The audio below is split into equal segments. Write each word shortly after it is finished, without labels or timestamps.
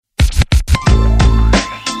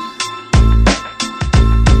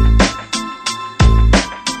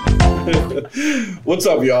What's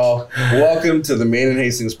up, y'all? Welcome to the Maine and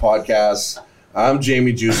Hastings podcast. I'm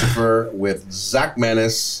Jamie Jucifer with Zach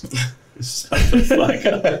Menace,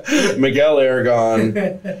 Miguel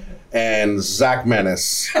Aragon, and Zach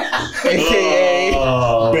Menace,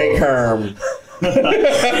 a.k.a. Big Herm. Thank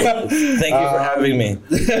you for having me.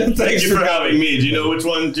 Thank you for having me. Do you know which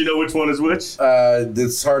one? Do you know which one is which?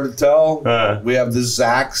 It's hard to tell. We have the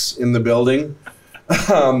Zachs in the building,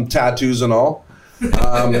 tattoos and all.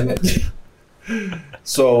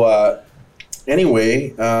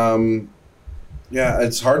 Anyway, yeah,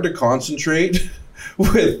 it's hard to concentrate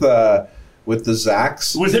with the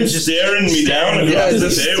Zachs. With him staring me down across the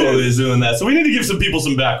table while he's doing that. So we need to give some people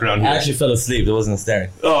some background here. I actually fell asleep. It wasn't staring.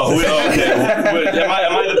 Oh, okay. Am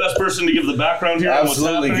I the best person to give the background here?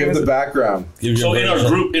 Absolutely, give the background. So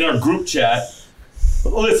in our group chat,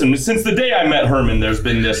 listen, since the day I met Herman, there's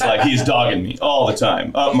been this like he's dogging me all the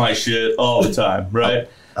time, up my shit all the time, right?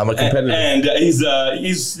 I'm a competitor, and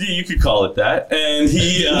he's you could call it that, and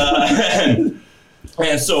he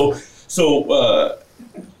so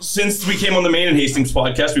since we came on the Maine and Hastings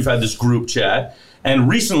podcast, we've had this group chat. And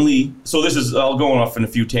recently, so this is, I'll go off in a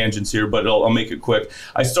few tangents here, but I'll make it quick.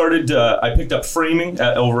 I picked up framing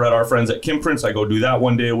over at our friends at Kim Prince. I go do that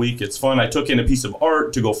one day a week. It's fun. I took in a piece of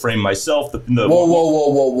art to go frame myself.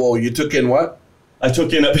 Whoa. You took in what? I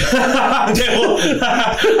took in a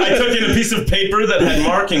piece of paper that had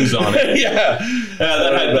markings on it.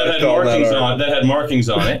 that had markings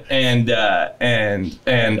on it, and I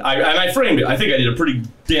framed it. I think I did a pretty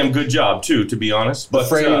damn good job too, to be honest. But the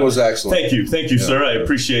framing was excellent. Thank you, sir. I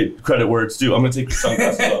appreciate credit where it's due. I'm gonna take the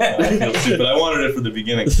sunglasses off. I feel stupid. I wanted it for the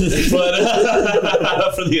beginning,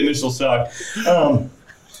 but for the initial shock. And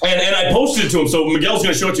I posted it to him. So Miguel's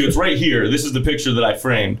gonna show it to you. It's right here. This is the picture that I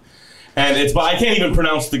framed. And I can't even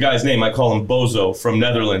pronounce the guy's name. I call him Bozo from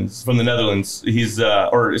the Netherlands. He's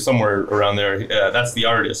or somewhere around there. That's the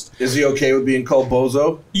artist. Is he okay with being called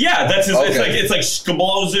Bozo? Yeah, that's his. Okay. It's like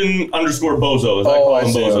Skablozen _Bozo. I call him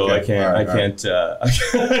Bozo. Okay. I can't see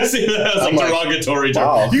that as a derogatory term.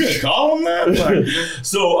 Wow. You gonna call him that?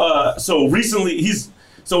 So recently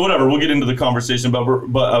So whatever, we'll get into the conversation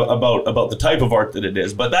about the type of art that it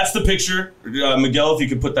is. But that's the picture. Miguel, if you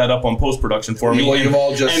could put that up on post-production for me. Well, you've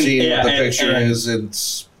all just seen what the picture is.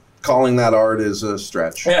 It's calling that art is a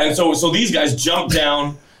stretch. Yeah, and so these guys jumped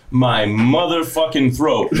down my motherfucking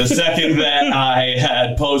throat the second that I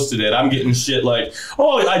had posted it. I'm getting shit like,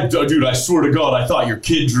 dude, I swear to God, I thought your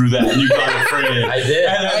kid drew that and you got it framed. I did.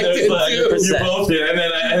 And then I did too. You both did. And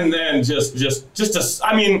then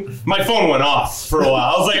my phone went off for a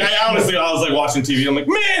while. I was like watching TV. I'm like,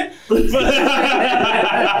 man.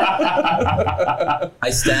 I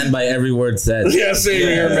stand by every word said. Yeah, same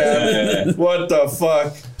here, man. What the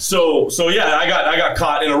fuck? So yeah, I got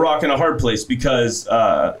caught in a rock and a hard place because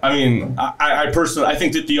I personally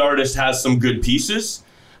think that the artist has some good pieces.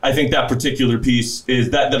 I think that particular piece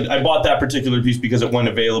I bought that particular piece because it went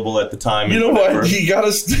available at the time. You know what?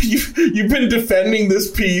 You've been defending this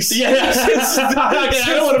piece. Yeah. I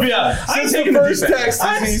don't want to be out. Since the first text,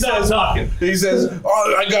 he says,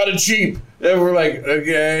 "Oh, I got it cheap," and we're like,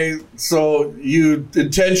 "Okay, so you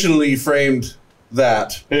intentionally framed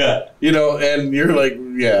that." Yeah. And you're like,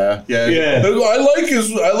 yeah. I like his.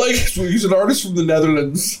 He's an artist from the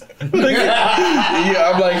Netherlands. I'm like,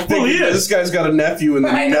 this guy's got a nephew in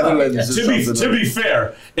the Netherlands. To be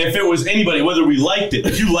fair, if it was anybody, whether we liked it,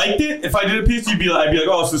 if you liked it, if I did a piece, I'd be like,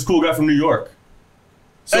 oh, it's this cool guy from New York.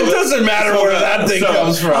 So it doesn't matter where that thing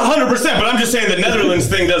comes from. 100%. But I'm just saying the Netherlands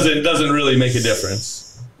thing doesn't really make a difference.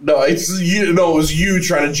 No, it was you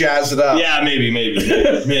trying to jazz it up. Yeah, maybe.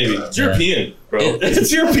 It's European, bro.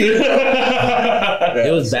 It's European.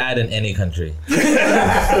 It was bad in any country.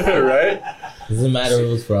 Right? Doesn't matter where it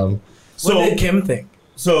was from. What did Kim think?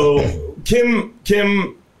 So Kim,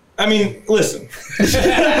 I mean, listen.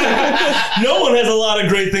 No one has a lot of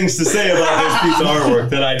great things to say about this piece of artwork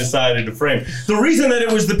that I decided to frame. The reason that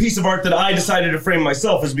it was the piece of art that I decided to frame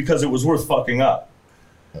myself is because it was worth fucking up.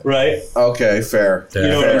 Right? Okay, fair. You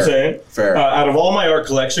know what I'm saying? Fair. Out of all my art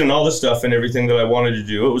collection and all the stuff and everything that I wanted to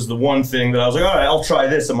do, it was the one thing that I was like, all right, I'll try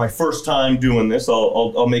this. And my first time doing this,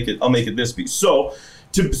 I'll make it this piece. So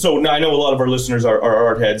now I know a lot of our listeners are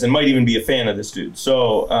art heads and might even be a fan of this dude.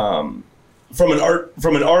 So from an art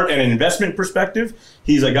and an investment perspective,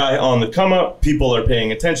 he's a guy on the come up. People are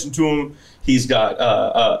paying attention to him. He's got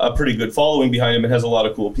a pretty good following behind him and has a lot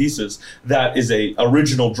of cool pieces. That is a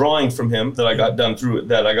original drawing from him that I got done through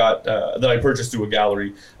that I purchased through a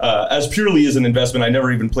gallery as purely as an investment. I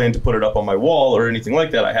never even planned to put it up on my wall or anything like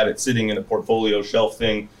that. I had it sitting in a portfolio shelf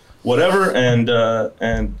thing whatever, and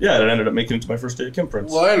yeah, it ended up making it to my first day at Kim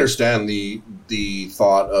Prince. Well, I understand the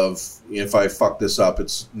thought of if I fuck this up,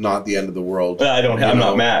 it's not the end of the world. I'm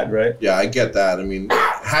not mad, right? Yeah, I get that. I mean,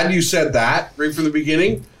 had you said that right from the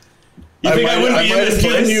beginning, I might have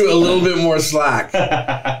given you a little bit more slack.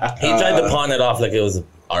 He tried to pawn it off like it was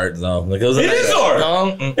art, though. Like it is art.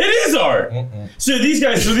 It is art. So these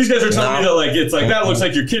guys are telling me that like it's like that looks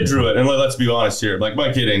like your kid drew it, and let's be honest here, like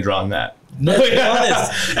my kid ain't drawn that. No, to be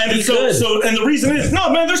honest. And and the reason is no,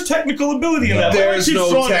 man. There's technical ability in that. There's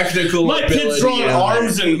no technical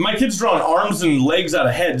ability. My kid's drawing arms and legs out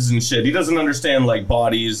of heads and shit. He doesn't understand like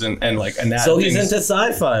bodies and like anatomy. So he's into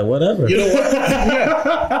sci-fi, whatever. You know what?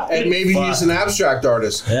 Yeah. And maybe he's an abstract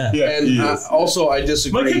artist. Yeah. And also, I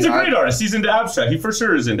disagree. My kid's a great artist. He's into abstract. He for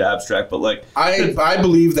sure is into abstract. But like, I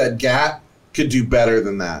believe that Gat could do better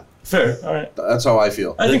than that. Fair. All right. That's how I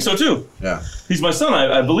feel. I think so too. Yeah. He's my son.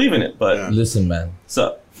 I believe in it. But listen, man. What's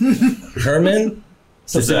up? Herman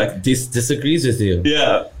disagrees with you.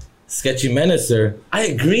 Yeah. Sketchy Menacer. I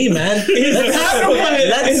agree, man.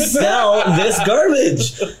 Let's sell this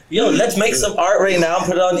garbage. Yo, let's make some art right now,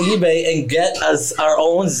 put it on eBay, and get us our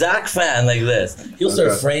own Zach fan like this. He'll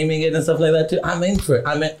start framing it and stuff like that too. I'm in for it.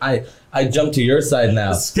 I jump to your side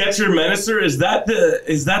now. Sketcher Menacer, is that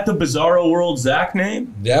the Bizarro World Zach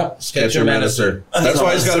name? Yeah, Sketcher Menacer. That's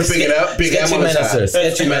why he's got a big M on his hat.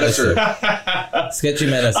 Sketchy Menacer. Sketchy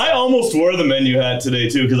Menacer. I almost wore the menu hat today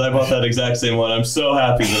too because I bought that exact same one. I'm so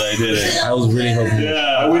happy that I did it. I was really hoping.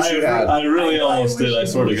 Yeah, I wish you had. I really almost did. I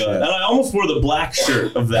swear to God. And I almost wore the black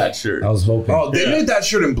shirt of that shirt. I was hoping. Oh, they made that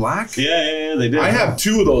shirt in black? Yeah, they did. I have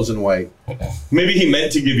two of those in white. Maybe he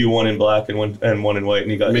meant to give you one in black and one in white,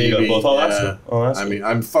 and you got both. Oh, that's cool. I mean,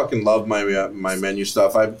 I fucking love my menu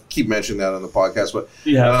stuff. I keep mentioning that on the podcast, but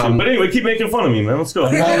you have to. But anyway, keep making fun of me, man. Let's go.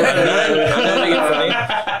 I'm not making fun of you.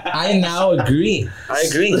 I now agree. I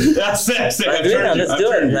agree. That's it. I agree now. Let's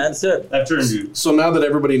do it, man. Let's do it. I've turned you. So now that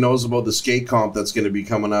everybody knows about the skate comp that's going to be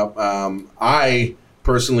coming up, I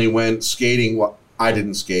personally went skating. Well, I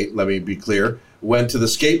didn't skate. Let me be clear. Went to the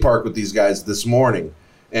skate park with these guys this morning.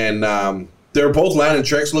 And they're both landing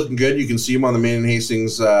tricks, looking good. You can see them on the Main and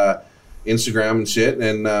Hastings Instagram and shit.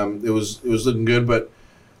 And it was looking good. But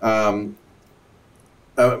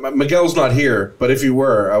Miguel's not here. But if he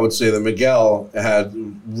were, I would say that Miguel had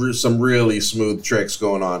some really smooth tricks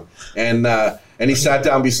going on. And he sat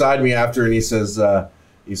down beside me after, and he says, and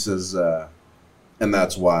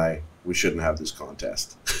that's why we shouldn't have this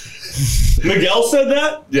contest. Miguel said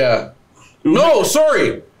that? Yeah. No,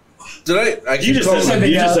 sorry. Did I? You just said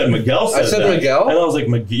Miguel said that. I said Miguel? And I was like,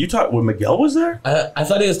 when Miguel was there? I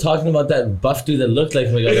thought he was talking about that buff dude that looked like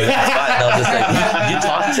Miguel. And I was just like, you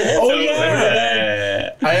talked to him? Oh,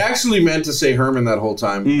 yeah. I actually meant to say Herman that whole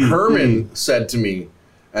time. Herman said to me,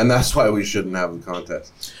 and that's why we shouldn't have the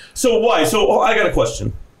contest. So why? So I got a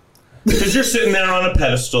question. Because you're sitting there on a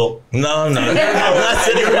pedestal. No. No. And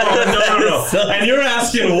you're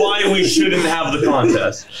asking why we shouldn't have the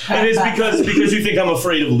contest. And it's because you think I'm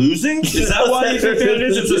afraid of losing? Is that why you think that it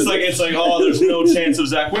is? It's like, oh, there's no chance of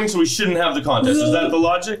Zach winning, so we shouldn't have the contest. Is that the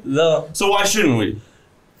logic? No. So why shouldn't we?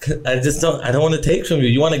 I don't want to take from you.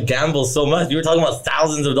 You want to gamble so much. You were talking about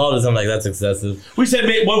thousands of dollars. I'm like, that's excessive. We said,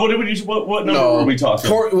 what number were we talking?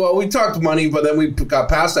 Well, we talked money, but then we got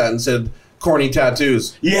past that and said corny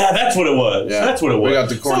tattoos. Yeah, that's what it was. Yeah. That's what it was. We got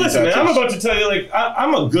the corny tattoos. Man, I'm about to tell you, like,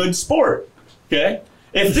 I'm a good sport. Okay?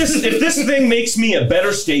 If this thing makes me a better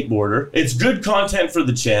skateboarder, it's good content for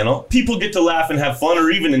the channel. People get to laugh and have fun, or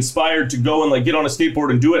even inspired to go and like get on a skateboard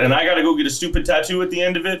and do it. And I got to go get a stupid tattoo at the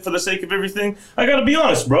end of it for the sake of everything. I got to be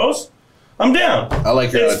honest, bros. I'm down. I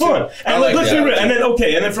like your attitude. It's fun. And like, let's be real. And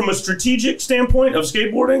then from a strategic standpoint of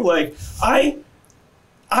skateboarding, like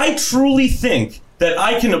I truly think that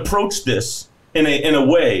I can approach this in a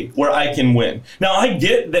way where I can win. Now, I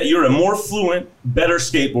get that you're a more fluent, better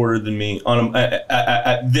skateboarder than me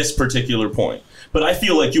at this particular point. But I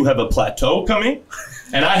feel like you have a plateau coming,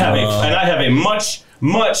 and I have a much,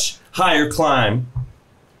 much higher climb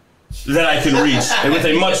that I can reach, and with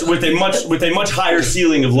a much higher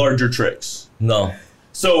ceiling of larger tricks. No.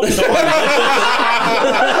 So in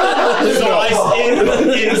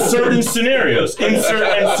certain scenarios, in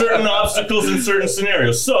certain obstacles, in certain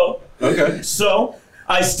scenarios. So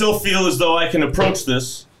I still feel as though I can approach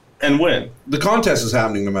this and win. The contest is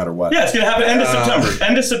happening no matter what. Yeah, it's gonna happen end of September.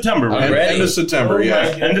 End of September. End of September.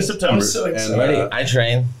 Yeah. End of September. I'm so excited. I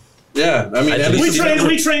train. Yeah, I mean,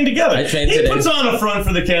 we train together. I trained he today. puts on a front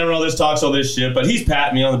for the camera, all this, talks all this shit, but he's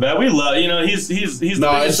patting me on the back. We love, he's the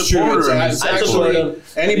biggest supporter. It's actually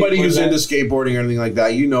anybody who's into skateboarding or anything like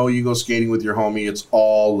that. You go skating with your homie. It's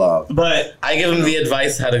all love. But I give him the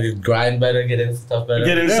advice how to grind better, get into stuff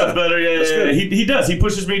better. Yeah. He does. He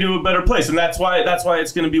pushes me to a better place, and that's why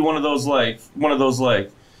it's going to be one of those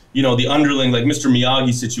the underling, like Mr.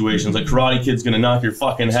 Miyagi situations, like Karate Kid's gonna knock your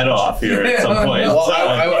fucking head off here at some point. Well,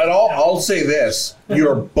 I'll say this: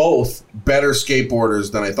 you're both better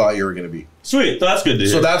skateboarders than I thought you were going to be. Sweet, that's good to hear.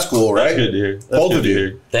 So that's cool, right? That's good to hear. Both of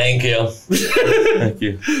you. Thank you. Thank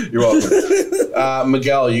you. You're welcome.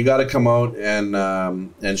 Miguel, you got to come out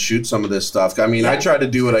and shoot some of this stuff. I mean, I tried to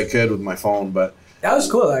do what I could with my phone, but that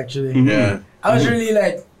was cool actually. Mm-hmm. Yeah, I was really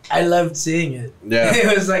like. I loved seeing it. Yeah.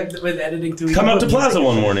 It was like with editing too. Come out to Plaza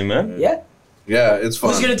one morning, man. Yeah. Yeah, it's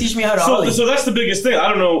fun. Who's gonna teach me how to ollie? So that's the biggest thing. I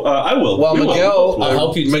don't know. I will. Well, Miguel, I'll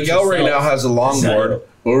help you teach Miguel right yourself. now has a longboard.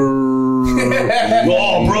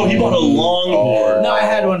 Oh, bro, he bought a longboard. No, I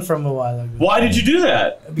had one from a while ago. Why did you do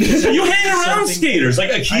that? Because you hang around something- skaters.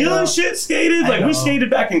 Like Akila and shit skated. Like we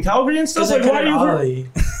skated back in Calgary and stuff. Like, why are you ollie?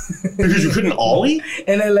 Because you couldn't ollie?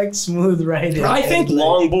 And I like smooth riding. I think and, like,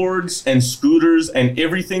 longboards and scooters and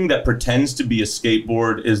everything that pretends to be a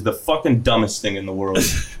skateboard is the fucking dumbest thing in the world.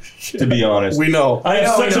 To be honest. We know. I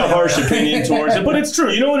have such a harsh opinion towards it, but it's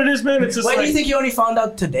true. You know what it is, man? It's just Why like... do you think you only found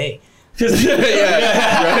out today? Yeah,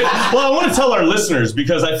 right? Well, I want to tell our listeners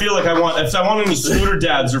because I feel like I want any scooter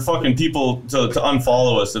dads or fucking people to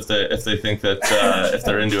unfollow us if they think that if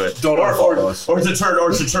they're into it. Don't unfollow us. Or to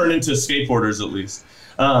turn into skateboarders at least.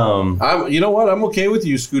 You know what? I'm okay with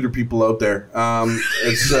you scooter people out there.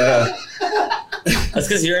 It's That's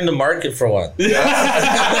because you're in the market for one. I'm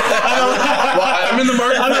in the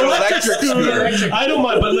market for an electric scooter. I don't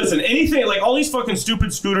mind, but listen, anything like all these fucking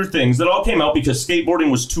stupid scooter things that all came out because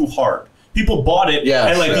skateboarding was too hard. People bought it,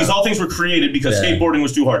 these all things were created because skateboarding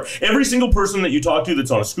was too hard. Every single person that you talk to that's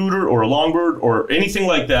on a scooter or a longboard or anything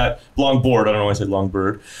like that, longboard, I don't know why I said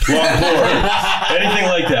longbird, longboard, anything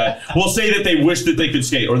like that, will say that they wish that they could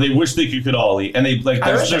skate or they wish they could ollie, and they like.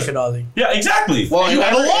 I wish I could ollie. Yeah, exactly. Well, you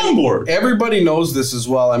have a longboard. Everybody knows this as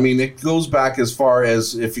well. I mean, it goes back as far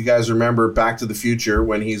as if you guys remember Back to the Future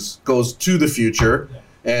when he goes to the future,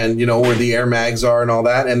 and where the air mags are and all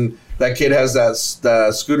that, and. That kid has that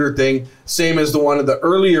scooter thing, same as the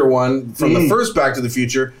earlier one from the first Back to the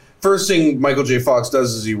Future. First thing Michael J. Fox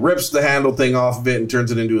does is he rips the handle thing off of it and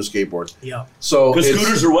turns it into a skateboard. Yeah. So because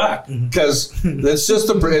scooters are whack. Because it's just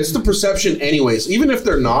it's the perception, anyways. Even if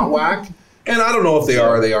they're not whack, and I don't know if they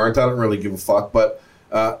are or they aren't. I don't really give a fuck. But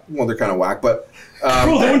they're kind of whack. But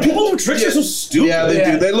bro, when people do tricks, they're so stupid. Yeah, they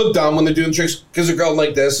do. They look dumb when they're doing tricks because they're going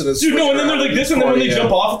like this and it's. Dude, no, and then they're like this, and then when they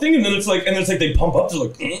jump off a thing, and then it's like they pump up, they're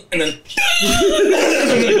like, and then they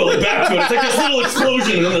go back to it. It's like this little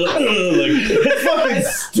explosion, and then they're like, it's fucking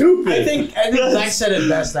stupid. I think Zach said it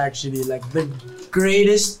best actually. Like the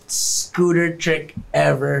greatest scooter trick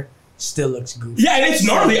ever. Still looks goofy. Yeah, and it's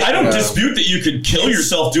gnarly. I don't dispute that you could kill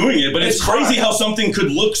yourself doing it, but it's crazy how something could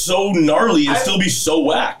look so gnarly and still be so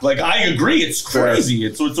whack. Like, I agree, it's crazy.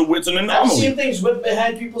 It's an anomaly. I've seen things whip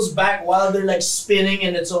behind people's back while they're like spinning,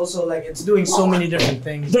 and it's also like it's doing so many different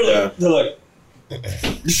things. They're like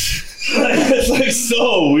it's like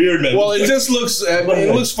so weird, man. Well, it just looks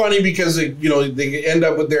it looks funny because they end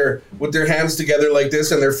up with their hands together like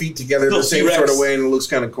this and their feet together the same T-Rex. sort of way, and it looks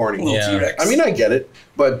kind of corny. Yeah. I mean, I get it,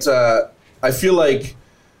 but I feel like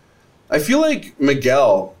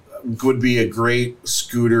Miguel would be a great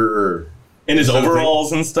scooterer. In his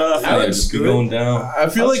overalls and stuff. I would just be going down. I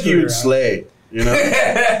feel like you would slay. James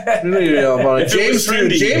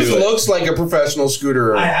looks like a professional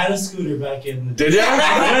scooterer. I had a scooter back in the day. Did you?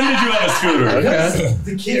 When did you have a scooter? Okay.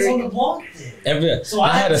 The kids on the block did. So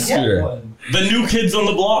I had a to get scooter. one. The new kids on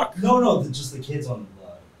the block. No, just the kids on the block.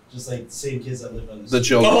 Just like the same kids that live on The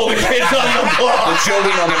children. Oh, the kids on the block. The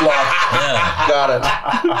children on the block. Yeah. Got it.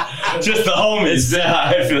 Just the homies. Yeah,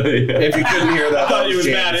 I feel you. If you couldn't hear that, I thought that you was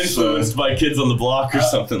James, mad influenced by kids on the block or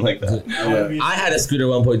something like that. Yeah. I had a scooter at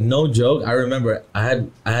one point, no joke. I remember I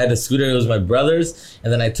had a scooter, it was my brother's,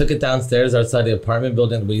 and then I took it downstairs outside the apartment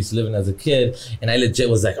building that we used to live in as a kid, and I legit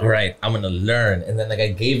was like, all right, I'm gonna learn. And then like I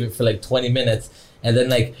gave it for like 20 minutes, and then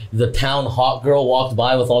like the town hot girl walked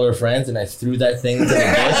by with all her friends, and I threw that thing to the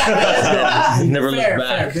bush. Never looked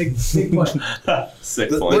back. Big point. Sick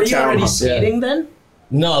The- point. Were you already skating then?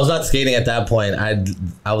 No, I was not skating at that point. I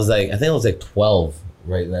was like, I think I was like 12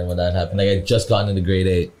 right then when that happened. Like I had just gotten into grade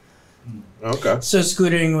 8. Okay. So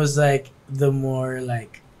scootering was like the more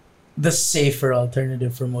like the safer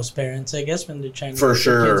alternative for most parents, I guess, when they're trying to For get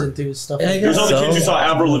their kids sure. into stuff. Yeah, I like guess There's that. other kids who So- saw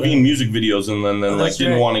Avril Lavigne music videos and then like that's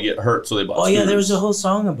didn't right. want to get hurt, so they bought. Oh yeah, there scooters. was a whole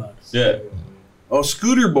song about it. Yeah. Oh,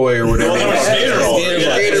 Scooter Boy or whatever. Oh, that was Skater Boy. Skater Yeah,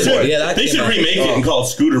 Boy. they Skater should- Boy. Yeah, that they came should out. remake it and call it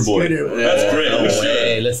Scooter Boy. Scooter Boy. That's Yeah. great. No We should.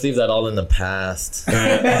 way. Let's leave that all in the past.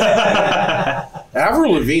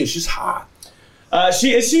 Avril Lavigne, she's hot. Is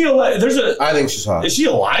she alive? I think she's hot. Is she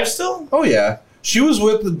alive still? Oh yeah, she was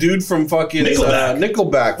with the dude from fucking Nickelback.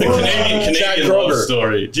 Nickelback. The Canadian Chad love Kroeger.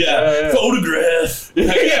 story. Yeah. Yeah. Photograph.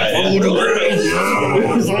 Yeah. Photograph.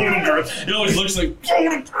 It always looks like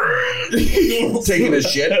photograph. Taking a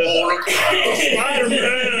shit.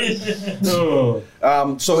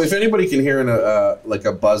 Spider-Man. So if anybody can hear like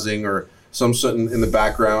a buzzing or something in the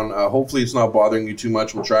background, hopefully it's not bothering you too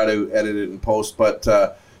much. We'll try to edit it in post, but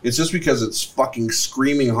it's just because it's fucking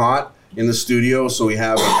screaming hot in the studio. So we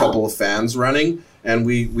have a couple of fans running, and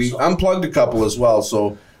we unplugged a couple as well.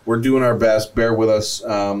 So we're doing our best. Bear with us.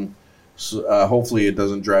 So, hopefully it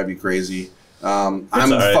doesn't drive you crazy. I'm all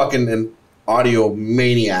right. fucking an audio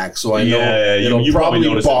maniac, so I know Yeah, it'll you probably probably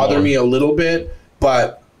notice it bother more. me a little bit,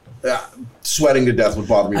 but sweating to death would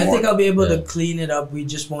bother me I more. think I'll be able Yeah. to clean it up. We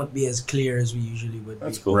just won't be as clear as we usually would.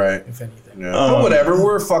 That's be, cool. Right. If anything. Yeah. But whatever,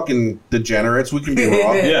 we're fucking degenerates. We can be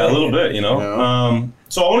raw. Yeah, a little bit, you know. Yeah.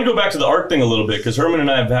 So I want to go back to the art thing a little bit because Herman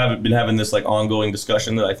and I have been having this like ongoing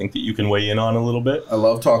discussion that I think that you can weigh in on a little bit. I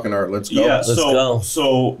love talking art. Let's go. Yeah. Let's so go.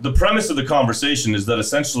 so the premise of the conversation is that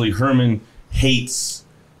essentially Herman hates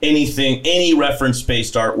any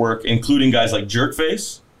reference-based artwork, including guys like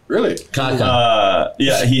Jerkface. Really? Kaka.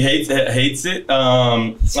 Yeah, he hates it.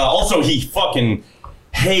 Also, he fucking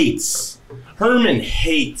hates. Herman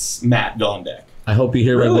hates Matt Gondek. I hope you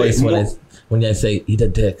hear my Really? voice when I say eat a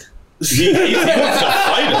dick. He wants to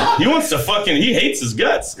fight him. He wants to he hates his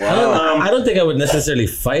guts. I don't think I would necessarily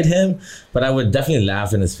fight him, but I would definitely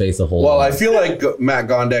laugh in his face a whole Well, lot. I feel like Matt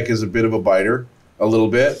Gondek is a bit of a biter, a little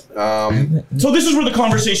bit. So this is where the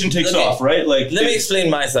conversation takes Okay. off, right? Like, Let me explain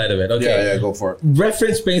my side of it. Okay. Yeah, go for it.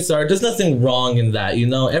 Reference-based art, there's nothing wrong in that. You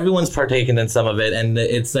know, everyone's partaking in some of it, and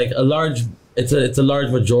it's like a large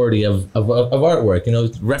majority of artwork. You know,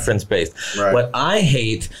 it's reference-based. Right. What I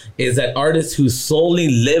hate is that artists who solely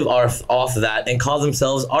live off that and call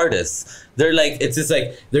themselves artists. They're like, it's just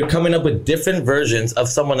like they're coming up with different versions of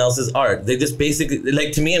someone else's art. They just basically,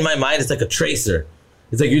 like, to me in my mind, it's like a tracer.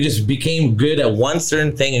 It's like you just became good at one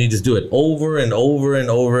certain thing and you just do it over and over and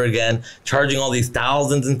over again, charging all these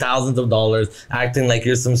thousands and thousands of dollars, acting like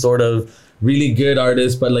you're some sort of really good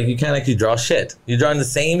artist, but like you can't actually draw shit. You're drawing the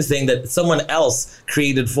same thing that someone else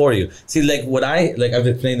created for you. See, like I've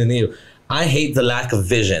explained to you, I hate the lack of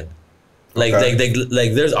vision. Like, Okay.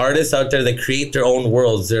 like there's artists out there that create their own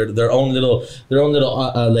worlds, their own little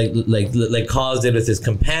like Cause did with his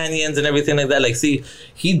companions and everything like that. Like, see,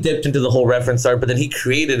 he dipped into the whole reference art, but then he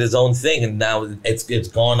created his own thing, and now it's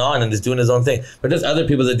gone on and is doing his own thing. But there's other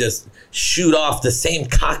people that just shoot off the same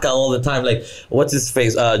caca all the time. Like, what's his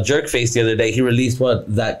face? Jerkface the other day, he released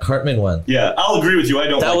that Cartman one. yeah, I'll agree with you. I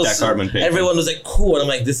don't like that Cartman painting. Everyone was like, cool, and I'm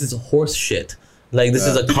like, this is horse shit. Like, this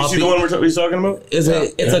is a Did you copy. see the one he's talking about? It's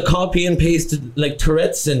a copy and paste, like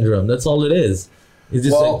Tourette syndrome. That's all it is. It's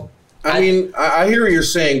just Well, I mean, I hear what you're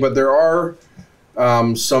saying, but there are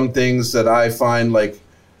some things that I find, like,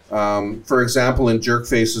 for example, in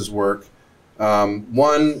Jerkface's work,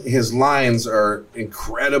 one, his lines are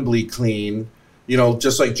incredibly clean, you know,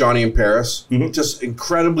 just like Johnny in Paris, just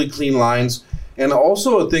incredibly clean lines. And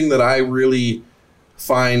also a thing that I really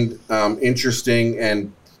find interesting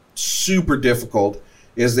and super difficult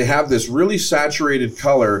is they have this really saturated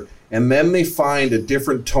color and then they find a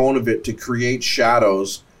different tone of it to create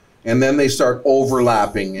shadows and then they start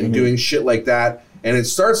overlapping and doing shit like that, and it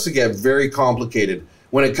starts to get very complicated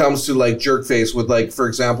when it comes to like Jerkface with, like, for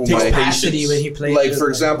example, Takes my Capacity when he plays. like it, for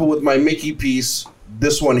example with my Mickey piece,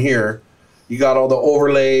 this one here, you got all the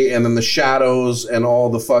overlay and then the shadows and all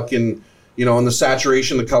the fucking, you know, and the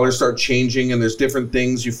saturation, the colors start changing, and there's different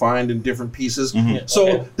things you find in different pieces.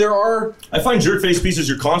 So there are, I find Jerkface pieces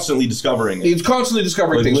you're constantly discovering. it's constantly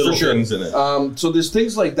discovering Like things little for sure. things in it. So there's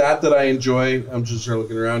things like that I enjoy. I'm just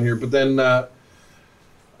looking around here, but then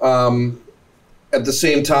at the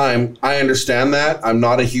same time, I understand that I'm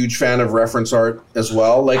not a huge fan of reference art as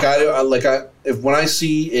well. Like when I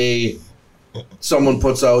see someone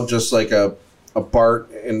puts out just like a Bart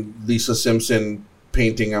and Lisa Simpson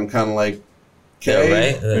painting, I'm kind of like,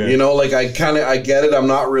 okay, Yeah, right? you know, like I get it. I'm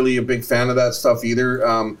not really a big fan of that stuff either.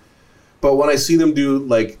 But when I see them do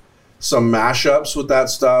like some mashups with that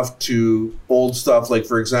stuff to old stuff, like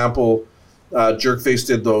for example, Jerkface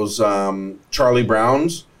did those Charlie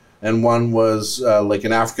Browns and one was like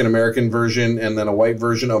an African American version, and then a white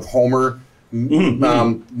version of Homer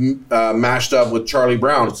mashed up with Charlie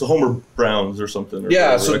Brown. It's the Homer Browns or something. Or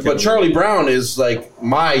yeah, whatever. but Charlie Brown is like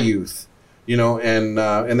my youth, you know, and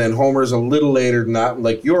then Homer's a little later than that,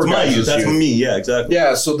 like your it's my guys' youth. That's youth. me. Yeah, exactly.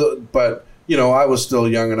 Yeah, but you know, I was still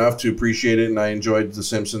young enough to appreciate it, and I enjoyed The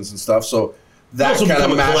Simpsons and stuff. So that also kind of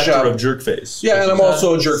become a mash collector up. of Jerkface. Yeah, and I'm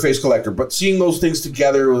also a Jerkface collector. But seeing those things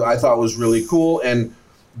together, I thought was really cool. And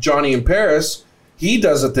Johnny in Paris, he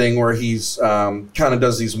does a thing where he's kind of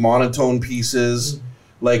does these monotone pieces,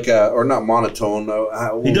 like or not monotone.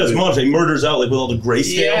 He does monotone. He murders out like with all the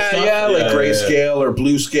grayscale stuff. Yeah, like grayscale or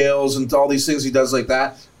blue scales and all these things he does like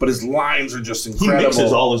that. But his lines are just incredible. He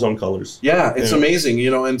mixes all his own colors. Yeah, it's amazing,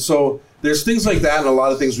 you know. And so there's things like that and a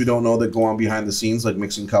lot of things we don't know that go on behind the scenes, like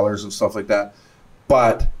mixing colors and stuff like that.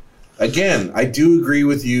 But again, I do agree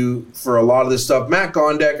with you for a lot of this stuff. Matt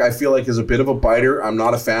Gondek, I feel like, is a bit of a biter. I'm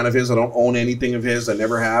not a fan of his. I don't own anything of his. I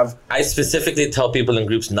never have. I specifically tell people in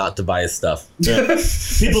groups not to buy his stuff. Yeah.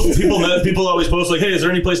 people always post like, "Hey, is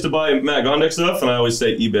there any place to buy Matt Gondek stuff?" And I always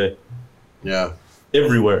say eBay. Yeah.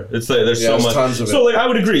 Everywhere. It's like there's so much. Tons of it. So like I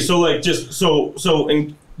would agree. So like just so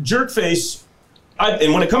in Jerkface,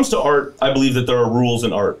 and when it comes to art, I believe that there are rules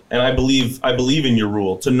in art, and I believe in your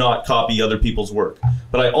rule to not copy other people's work.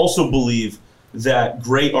 But I also believe that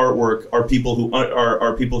great artwork are people who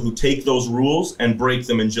are people who take those rules and break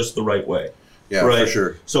them in just the right way. Yeah, right? for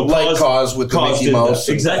sure. So like Cause with the Mickey Mouse.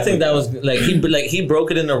 Exactly. I think that was he broke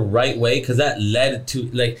it in the right way because that led to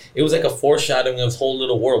it was like a foreshadowing of his whole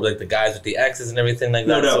little world, like the guys with the X's and everything like that.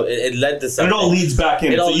 No doubt. So it led to something. And it all leads back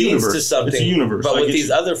in. It all it's a leads universe. to something. It's a universe. But like with these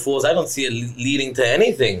other fools, I don't see it leading to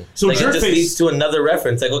anything. So like, it just Jerkface leads to another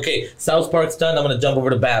reference. Like, okay, South Park's done. I'm gonna jump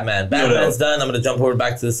over to Batman. Batman's done. I'm gonna jump over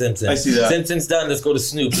back to the Simpsons. I see that. Simpsons done. Let's go to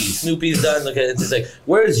Snoopy. Snoopy's done. Okay, it's just like,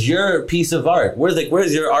 where's your piece of art? Where's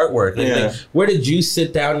your artwork? Like, where did you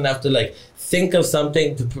sit down and have to think of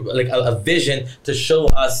something to like a vision to show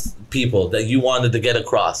us people that you wanted to get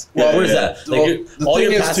across? Well, where's that? Like, the all thing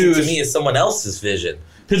you're is, passing too, to me is someone else's vision.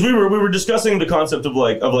 Because we were discussing the concept of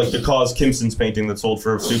the Cause Kimson's painting that sold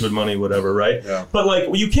for stupid money, whatever, right? Yeah.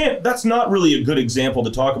 But you can't. That's not really a good example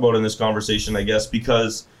to talk about in this conversation, I guess,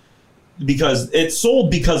 because it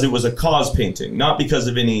sold because it was a Cause painting, not because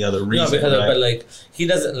of any other reason. No, right? but he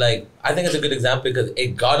doesn't I think it's a good example because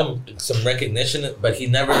it got him some recognition, but he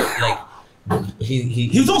never he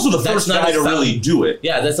was also the first guy to really do it.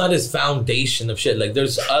 Yeah, that's not his foundation of shit. Like,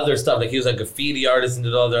 there's other stuff. Like, he was a graffiti artist and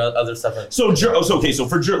did all the other stuff. So let's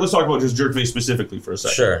talk about just Jerkface specifically for a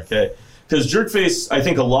second. Sure. Okay. Because Jerkface, I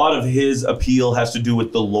think a lot of his appeal has to do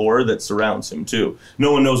with the lore that surrounds him too.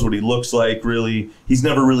 No one knows what he looks like, really. He's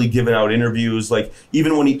never really given out interviews. Like,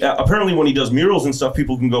 even when he does murals and stuff,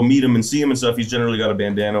 people can go meet him and see him and stuff. He's generally got a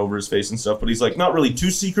bandana over his face and stuff, but he's not really too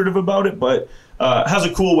secretive about it, but has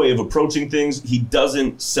a cool way of approaching things. He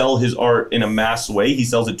doesn't sell his art in a mass way. He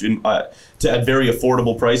sells it to at very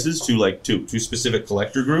affordable prices to specific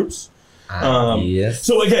collector groups. Yes.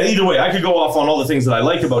 So again, either way, I could go off on all the things that I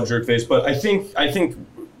like about Jerkface, but I think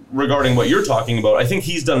regarding what you're talking about, I think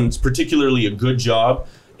he's done particularly a good job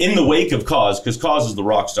in the wake of Cause, because Cause is the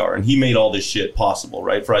rock star, and he made all this shit possible,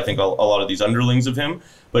 right? For I think a lot of these underlings of him.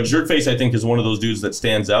 But Jerkface, I think, is one of those dudes that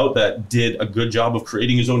stands out that did a good job of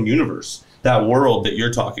creating his own universe. That world that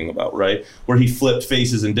you're talking about, right? Where he flipped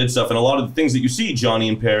faces and did stuff. And a lot of the things that you see, Johnny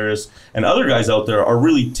in Paris and other guys out there, are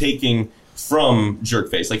really taking from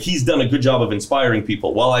Jerkface. Like, he's done a good job of inspiring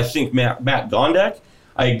people. While I think Matt Gondek,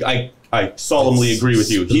 I solemnly agree with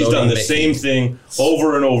you. He's done the same thing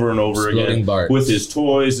over and over and over again with his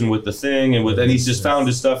toys and with the thing and he's just found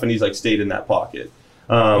his stuff and he's stayed in that pocket.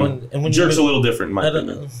 Jerk's a little different in my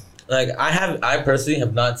opinion. I personally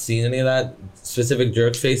have not seen any of that specific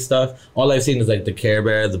Jerkface stuff. All I've seen is the Care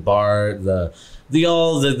Bear, the bar,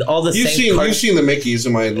 all the you've seen the Mickeys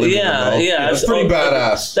in my living room. Yeah. It's pretty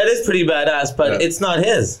badass. That is pretty badass, but it's not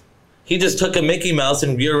his. He just took a Mickey Mouse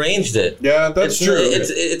and rearranged it. Yeah, that's true.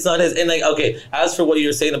 It's not his. And as for what you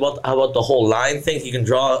were saying about the whole line thing, he can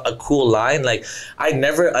draw a cool line. I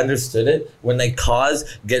never understood it when Cause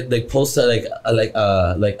post an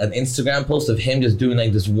Instagram post of him just doing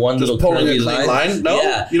this one just little curly line. No,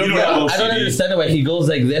 yeah. you don't get it. I don't understand it. Why he goes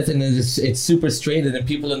like this and then it's super straight, and then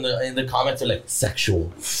people in the comments are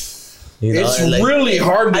sexual. It's really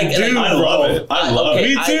hard to do. I love it. I love it.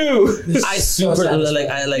 Me too. You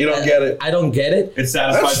don't get it. I don't get it. It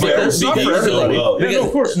satisfies my It's not for everybody. Because,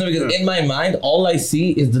 of course. Because in my mind, all I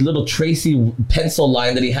see is the little Tracy pencil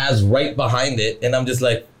line that he has right behind it, and I'm just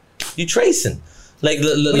like, you tracing. He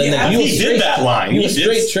did that line. He was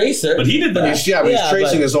straight tracer. But he did that. He's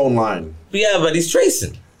tracing his own line. Yeah, but he's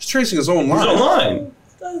tracing. He's tracing his own line. His own line.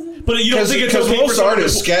 But you don't think it's because okay most for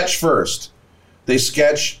artists sketch first. They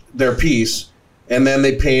sketch their piece, and then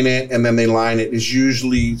they paint it, and then they line it. Is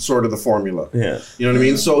usually sort of the formula. Yeah. You know what I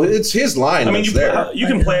mean? So it's his line I mean, that's there. you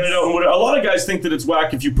can plan it out. And a lot of guys think that it's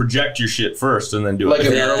whack if you project your shit first and then do Like it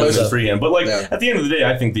a muralist. freehand. But like Yeah. at the end of the day,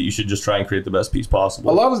 I think that you should just try and create the best piece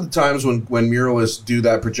possible. A lot of the times when muralists do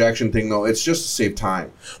that projection thing, though, it's just to save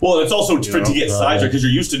time. Well, it's also to know? get sidetracked because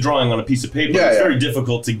you're used to drawing on a piece of paper. Yeah, It's yeah. very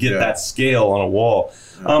difficult to get Yeah. that scale on a wall.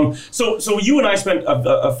 So you and I spent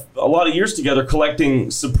a lot of years together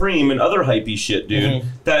collecting Supreme and other hypey shit, dude.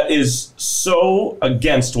 That is so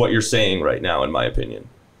against what you're saying right now, in my opinion.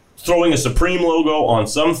 Throwing a Supreme logo on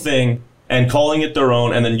something and calling it their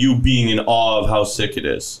own, and then you being in awe of how sick it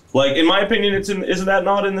is. Like, in my opinion, isn't that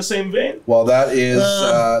not in the same vein? Well, that is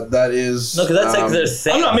No, because that's like their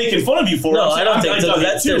thing. I'm not making fun of you for it. No, I'm I saying don't think so. dug it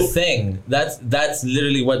That's their too. thing. That's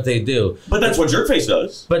literally what they do. But that's what Jerkface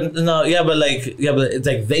does. But no, but it's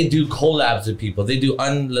like they do collabs with people. They do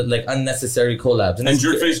unnecessary collabs. And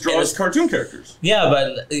Jerkface draws cartoon characters. Yeah,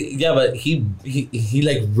 but he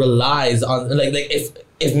like relies on like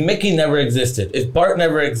if Mickey never existed, if Bart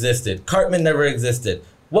never existed, Cartman never existed,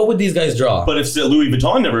 what would these guys draw? But if Louis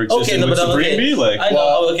Vuitton never existed, would Supreme be like? I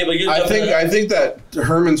know. Okay, but I think that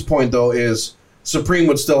Herman's point though is Supreme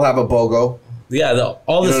would still have a BOGO. Yeah,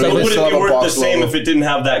 all the You know stuff. what I mean? Would it still be have a worth the box same logo. if it didn't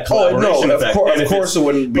have that Oh collaboration no, effect? of course it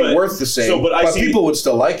wouldn't be worth the same. So, but people would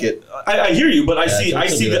still like it. I hear you, but I see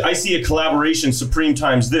good. I see a collaboration Supreme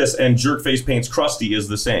times this, and Jerkface paints Krusty is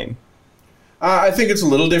the same. I think it's a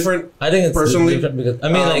little different. I think it's personally different because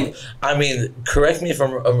I mean, correct me if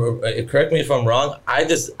I'm wrong.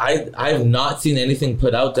 I've not seen anything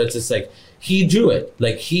put out that's just like he drew it.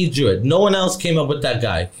 Like he drew it. No one else came up with that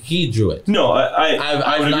guy. He drew it. No,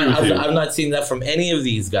 I would agree with you. I've not seen that from any of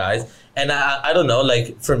these guys. And I don't know.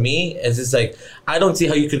 Like for me, it's just like I don't see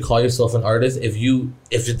how you could call yourself an artist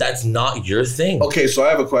if that's not your thing. Okay, so I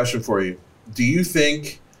have a question for you. Do you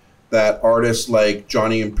think that artists like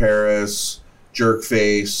Johnny in Paris,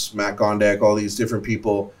 Jerkface, Matt Gondek, all these different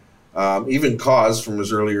people, even Cause from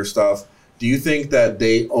his earlier stuff, do you think that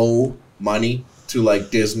they owe money to like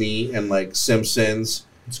Disney and like Simpsons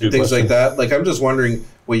and things like that? Like, I'm just wondering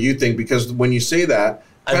what you think, because when you say that,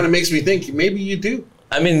 it kind of makes me think maybe you do.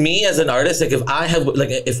 I mean, me as an artist, like if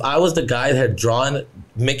I was the guy that had drawn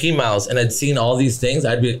Mickey Mouse and had seen all these things,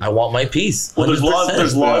 I want my piece. 100%. Well,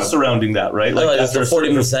 there's laws surrounding that, right? Like it's the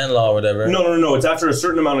 40% law or whatever. No. It's after a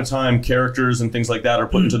certain amount of time, characters and things like that are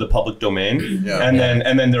put into the public domain, Yeah.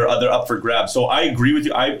 and then they're up for grabs. So I agree with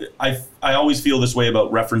you. I always feel this way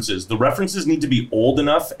about references. The references need to be old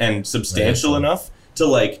enough and substantial enough to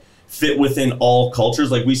like fit within all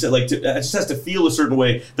cultures. Like we said, like it just has to feel a certain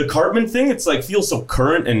way. The Cartman thing, it's like feels so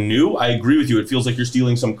current and new. I agree with you. It feels like you're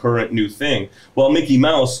stealing some current new thing. While Mickey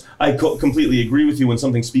Mouse, I completely agree with you when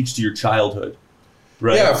something speaks to your childhood.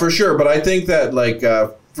 Right? Yeah, for sure. But I think that, like,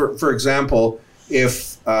 for example,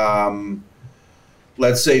 if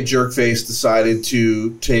let's say Jerkface decided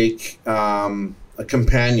to take a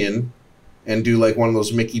companion and do like one of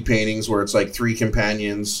those Mickey paintings where it's like 3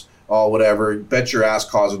 companions, all whatever, bet your ass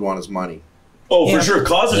Cause would want his money. Oh, for sure.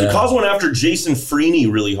 Cause went after Jason Freeney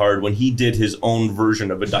really hard when he did his own version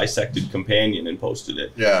of a dissected companion and posted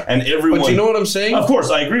it. Yeah. And everyone... But do you know what I'm saying? Of course,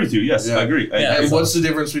 I agree with you. Yes, Yeah. I agree. And what's the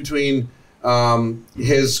difference between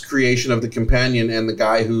his creation of the companion and the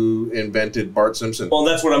guy who invented Bart Simpson? Well,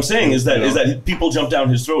 that's what I'm saying is that people jumped down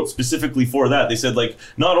his throat specifically for that. They said, like,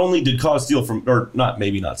 not only did Cause steal from, or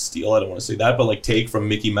maybe not steal, I don't want to say that, but like take from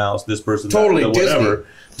Mickey Mouse, this person, Totally, that, whatever.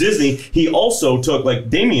 Disney. He also took, like,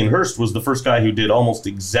 Damien Hirst was the first guy who did almost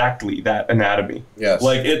exactly that anatomy. Yes.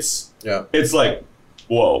 Like, it's like,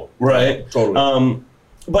 whoa, right? Totally.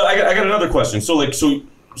 But I got another question.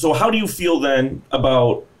 So how do you feel then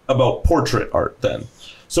about portrait art then?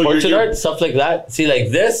 So portrait art, stuff like that. See, like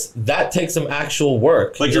this, that takes some actual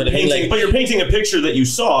work. Like you're painting, but you're painting a picture that you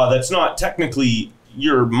saw that's not technically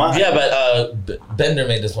your mind. Yeah, but Bender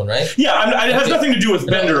made this one, right? Yeah, it has nothing to do with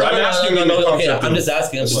Bender. I'm asking you the concept. Okay, I'm just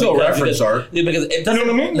asking. Still reference art. Because it doesn't, you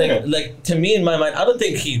know what I mean? Like to me, in my mind, I don't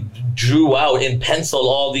think he drew out in pencil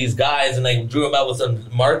all these guys and like drew them out with some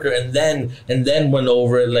marker and then went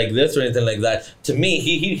over it like this or anything like that. To me,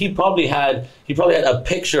 he probably had a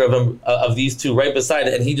picture of him of these two right beside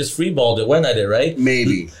it, and he just freeballed it when I did, right?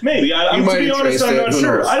 Maybe. To be honest, I'm not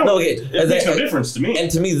sure. I don't. No, okay. It makes no difference to me. And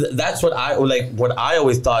to me, that's what I like. What I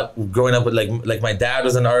always thought growing up with like my dad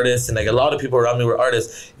was an artist and like a lot of people around me were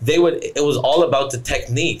artists. It was all about the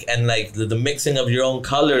technique and like the mixing of your own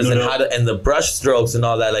colors and how to, and the brush strokes and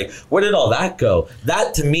all that. Like, where did all that go?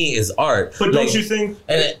 That to me is art. But don't you think?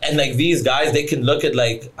 And like these guys, they can look at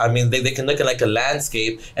like, I mean, they can look at like a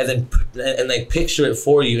landscape and then and like picture it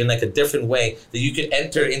for you in like a different way that you could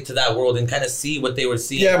enter into that world and kind of see what they were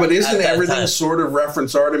seeing. Yeah, but isn't everything sort of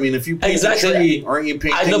reference art? I mean, if you paint a tree, aren't you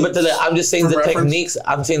painting? I know, but I'm just saying the reference? techniques.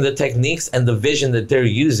 I'm saying the techniques and the vision that they're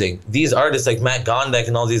using. These artists like Matt Gondek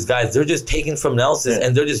and all these guys, they're just taking from Nelson's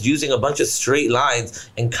and they're just using a bunch of straight lines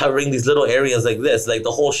and covering these little areas like this, like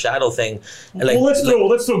the whole shadow thing. And like, well,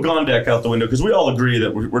 let's throw Gondek out the window because we all agree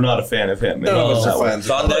that we're not a fan of him. No,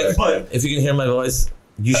 Gondek. But if you can hear my voice.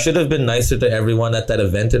 You should have been nicer to everyone at that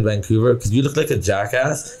event in Vancouver because you look like a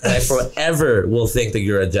jackass, and I forever will think that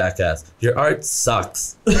you're a jackass. Your art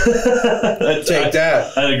sucks. Take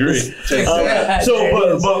that. I agree. Take that.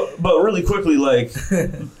 So, but really quickly, like,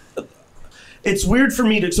 it's weird for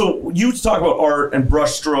me to. So you talk about art and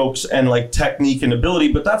brush strokes and like technique and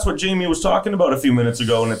ability, but that's what Jamie was talking about a few minutes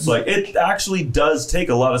ago, and it's like it actually does take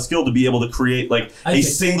a lot of skill to be able to create like a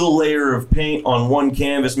single layer of paint on one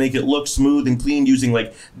canvas, make it look smooth and clean using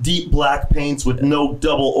like deep black paints with no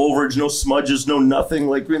double overage, no smudges, no nothing.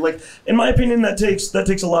 Like in my opinion, that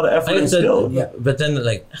takes a lot of effort and skill. Yeah, but then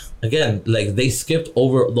like again, like they skipped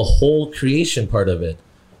over the whole creation part of it.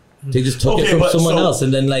 They just took it from someone else,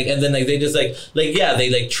 and then they just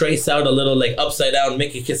they trace out a little like upside down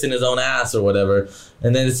Mickey kissing his own ass or whatever,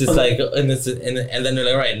 and then it's just like and then they're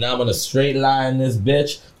like, right, now I'm gonna straight line this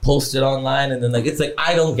bitch, post it online, and then like it's like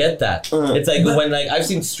I don't get that. It's like when like I've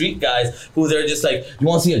seen street guys who they're just like, you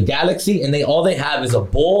want to see a galaxy, and all they have is a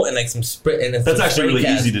bowl and like some sprit, and that's actually really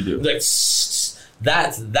easy to do. Like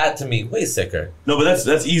that to me way sicker. No, but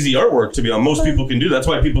that's easy artwork to be on. Most people can do that. That's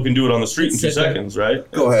why people can do it on the street in 2 seconds, right?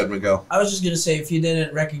 Go ahead, Miguel. I was just gonna say, if you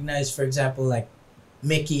didn't recognize, for example, like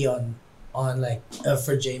Mickey on like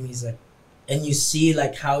for Jamie's, like, and you see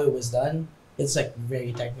like how it was done, it's like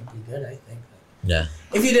very technically good, I think. Yeah.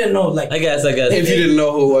 If you didn't know, like, I guess. If you didn't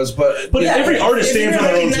know who it was, but yeah, every artist stands on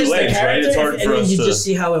their own 2 legs, right? It's hard for us to. You just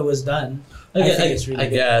see how it was done. I think it's really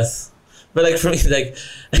good. Guess. But like for me, like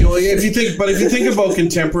if you think about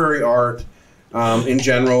contemporary art in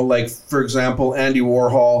general, like for example, Andy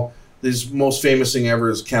Warhol, his most famous thing ever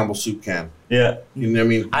is Campbell soup can. Yeah, you know what I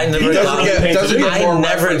mean, I never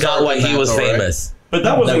got why he was famous. Right? But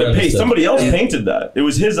that wasn't a paint. Somebody else painted that. It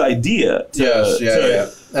was his idea. Yeah.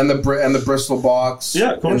 And the Bristol box,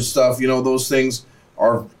 and stuff. You know, those things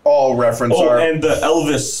are all reference art. And the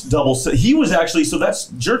Elvis double set. He was actually, so that's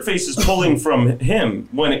Jerkface is pulling from him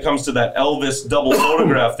when it comes to that Elvis double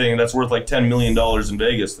photograph thing that's worth like $10 million in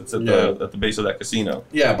Vegas. That's at the base of that casino.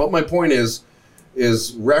 Yeah, but my point is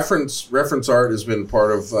reference art has been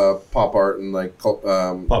part of pop art and like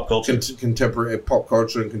pop culture, contemporary pop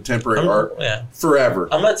culture and contemporary art forever.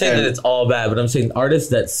 I'm not saying that it's all bad, but I'm saying artists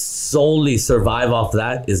that solely survive off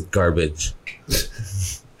that is garbage.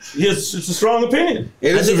 Yes, it's a strong opinion.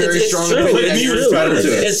 It is a very strong opinion.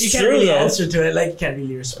 You can't really answer to it. Like, you can't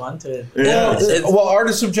really respond to it. Yeah. Well, art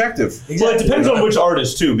is subjective. Exactly. Well, it depends on which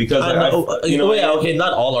artist too, because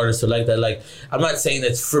not all artists are like that. Like, I'm not saying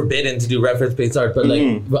it's forbidden to do reference-based art, but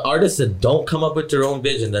like, but artists that don't come up with their own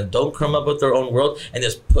vision, that don't come up with their own world, and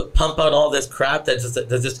just pump out all this crap that's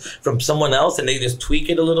just from someone else, and they just tweak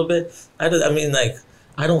it a little bit. I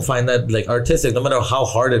don't find that like artistic, no matter how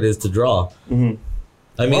hard it is to draw. Mm-hmm.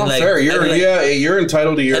 I mean, fair. You're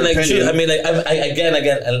entitled to your opinion. I mean, like, again,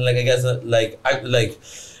 and like, I guess,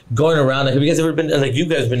 going around. Like, have you guys ever been? Like, you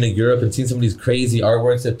guys been to Europe and seen some of these crazy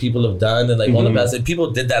artworks that people have done, and like all the best. And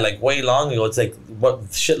people did that like way long ago. It's like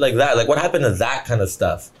what shit like that. Like, what happened to that kind of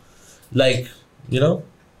stuff? Like, you know.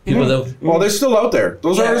 People well, they're still out there.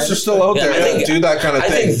 Those artists are still out there that do that kind of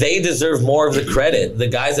thing. I think they deserve more of the credit. The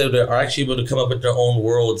guys that are actually able to come up with their own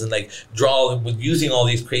worlds and like draw with using all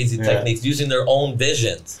these crazy techniques, using their own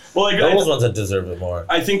visions. Well, those ones that deserve it more.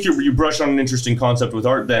 I think you brush on an interesting concept with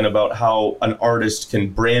art then about how an artist can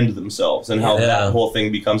brand themselves and how that whole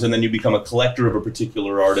thing becomes, and then you become a collector of a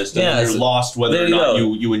particular artist, and then you're lost whether or not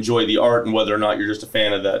you enjoy the art and whether or not you're just a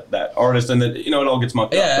fan of that artist, and then it all gets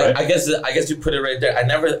mucked up. Right? I guess you put it right there. I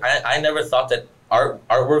never thought that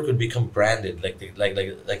artwork would become branded like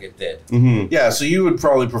it did. Mm-hmm. Yeah, so you would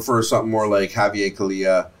probably prefer something more like Javier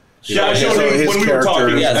Calilla. I showed him when we were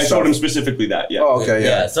talking. I showed him specifically that. Yeah. Oh, okay.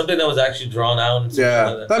 Yeah. Something that was actually drawn out.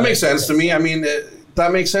 Yeah, that makes sense to me. I mean,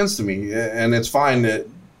 that makes sense to me, and it's fine.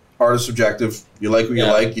 Art is subjective. You like what you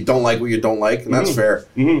like. You don't like what you don't like, and that's fair.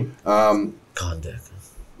 Mm-hmm. Conduct.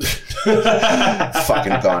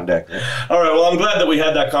 Fucking Gondek. All right. Well, I'm glad that we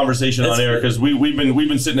had that conversation on air because we've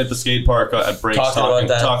been sitting at the skate park at breaks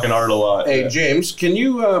talking art a lot. Hey, James, can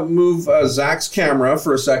you move Zach's camera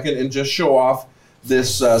for a second and just show off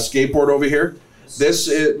this skateboard over here? This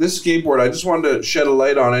skateboard, I just wanted to shed a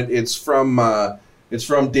light on it. It's from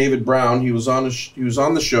David Brown. He was on the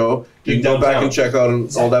show. You can go back and check out an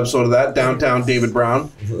old episode of that, Downtown David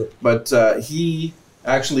Brown. But he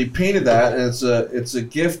actually painted that, and it's a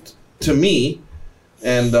gift to me.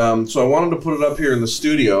 And so I wanted to put it up here in the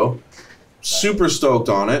studio. Super stoked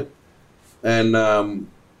on it. And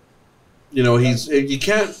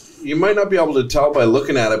you might not be able to tell by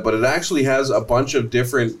looking at it, but it actually has a bunch of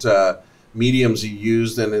different mediums he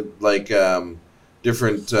used, and it like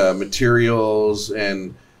different materials,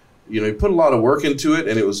 and he put a lot of work into it,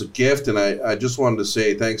 and it was a gift. And I just wanted to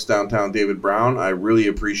say thanks, Downtown David Brown. I really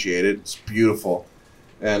appreciate it. It's beautiful,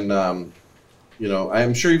 and I'm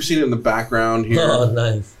sure you've seen it in the background here. Oh,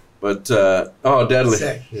 nice. But deadly.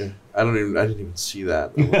 Yeah, I didn't even see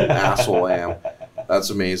that. What an asshole I am.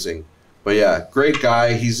 That's amazing. But yeah, great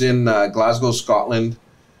guy. He's in Glasgow, Scotland,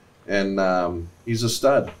 and he's a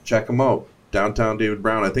stud. Check him out. Downtown David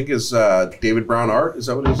Brown. I think it's David Brown Art. Is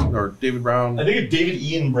that what it is? Or David Brown? I think it's David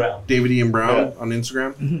Ian Brown. David Ian Brown on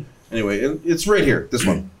Instagram. Mm-hmm. Anyway, it's right here. This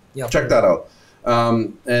one. Check that out.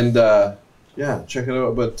 Check it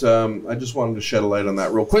out. But I just wanted to shed a light on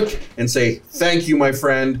that real quick and say thank you, my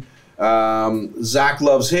friend. Zach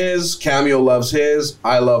loves his. Cameo loves his.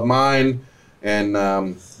 I love mine.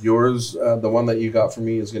 And yours, the one that you got for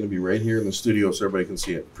me, is going to be right here in the studio so everybody can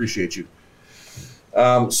see it. Appreciate you.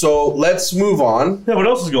 So let's move on. Yeah, what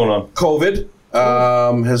else is going on? COVID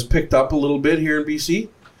has picked up a little bit here in BC.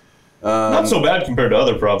 Not so bad compared to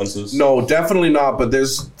other provinces. No, definitely not. But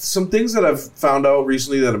there's some things that I've found out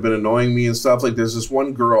recently that have been annoying me and stuff. Like there's this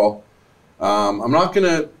one girl. I'm not going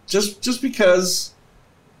to, just because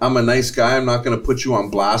I'm a nice guy, I'm not going to put you on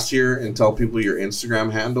blast here and tell people your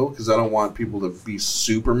Instagram handle because I don't want people to be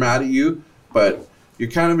super mad at you. But you're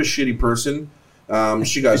kind of a shitty person.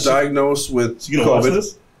 She got diagnosed with COVID. Watch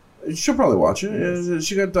this? She'll probably watch it. Yeah,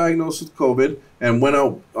 she got diagnosed with COVID and went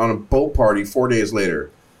out on a boat party 4 days later.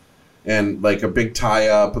 And like a big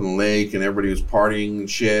tie-up in the lake, and everybody was partying and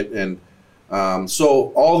shit. And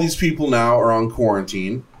so all these people now are on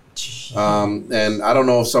quarantine. And I don't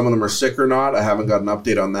know if some of them are sick or not. I haven't got an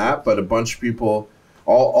update on that. But a bunch of people,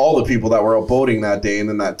 all the people that were out boating that day and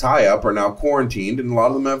then that tie-up are now quarantined. And a lot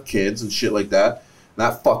of them have kids and shit like that. And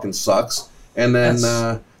that fucking sucks. And then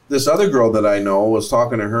this other girl that I know was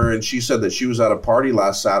talking to her, and she said that she was at a party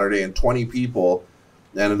last Saturday, and 20 people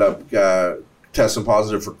ended up testing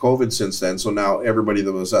positive for COVID since then. So now everybody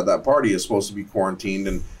that was at that party is supposed to be quarantined.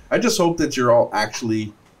 And I just hope that you're all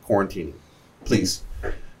actually quarantining, please.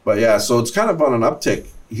 But yeah, so it's kind of on an uptick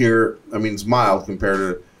here. I mean, it's mild compared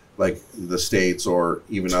to like the States or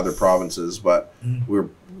even other provinces, but we've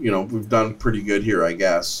done pretty good here, I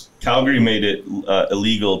guess. Calgary made it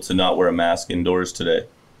illegal to not wear a mask indoors today,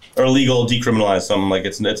 or illegal, decriminalize something like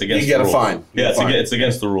it's against. You get a fine. It's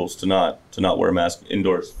against the rules to not wear a mask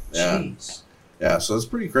indoors. Yeah. Jeez. Yeah, so it's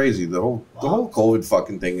pretty crazy. The whole COVID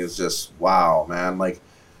fucking thing is just wow, man. Like,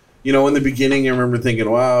 in the beginning, I remember thinking,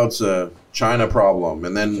 wow, it's a China problem,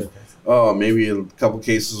 and then maybe a couple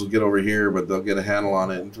cases will get over here, but they'll get a handle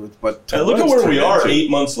on it. But look at where we are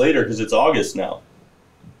 8 months later, because it's August now.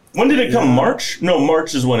 When did it come? March? No,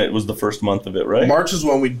 March is when it was the first month of it, right? March is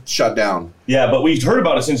when we shut down. Yeah, but we've heard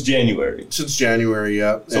about it since January. Since January,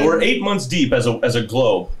 yeah. So we're 8 months deep as a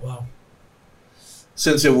globe. Wow.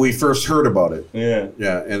 Since we first heard about it. Yeah.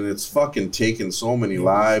 Yeah, and it's fucking taken so many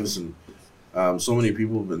lives, and so many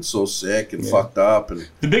people have been so sick and fucked up. And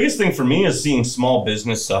the biggest thing for me is seeing small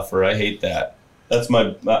business suffer. I hate that.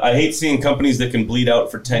 I hate seeing companies that can bleed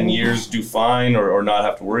out for 10 years do fine or not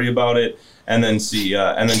have to worry about it. And then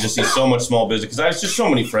just see so much small business, because I have just so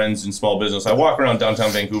many friends in small business. I walk around downtown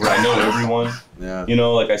Vancouver. I know everyone. Yeah.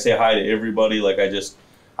 I say hi to everybody.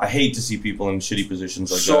 I hate to see people in shitty positions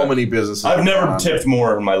like that. So many businesses. I've never tipped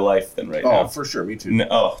more in my life than right now. Oh, for sure. Me too.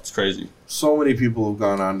 It's crazy. So many people have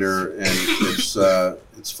gone under, and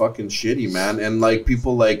it's fucking shitty, man. And like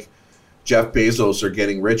people like Jeff Bezos are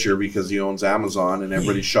getting richer because he owns Amazon, and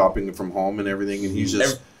everybody's shopping from home and everything, and he's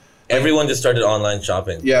just. Everyone just started online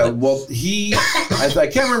shopping. Yeah, well, I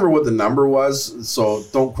can't remember what the number was, so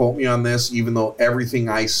don't quote me on this, even though everything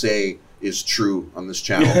I say is true on this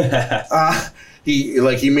channel.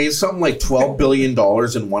 He made something like $12 billion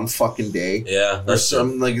in one fucking day. Yeah, Or that's true.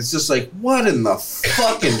 something like it's just like what in the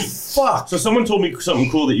fucking fuck? So someone told me something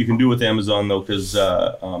cool that you can do with Amazon though, because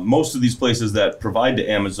most of these places that provide to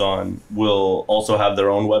Amazon will also have their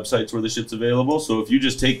own websites where the shit's available. So if you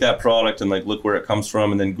just take that product and like look where it comes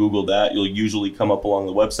from and then Google that, you'll usually come up along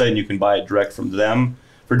the website and you can buy it direct from them.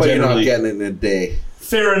 For But you're not generally, getting it in a day.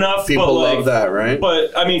 fair enough. People but like, love that, right?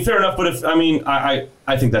 But I mean, fair enough. But if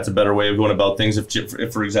I think that's a better way of going about things. If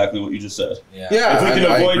for exactly what you just said. Yeah, If we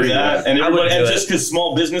can I avoid agree with that, and I would everybody, and do just it. because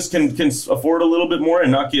small business can afford a little bit more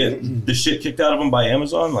and not get the shit kicked out of them by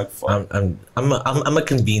Amazon, like fuck. I'm a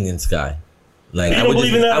convenience guy. Like You I don't would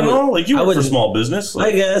believe just- in that I at would- all? Like you I work for would- small business.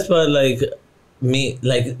 I guess, but like me,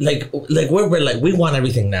 like we're like we want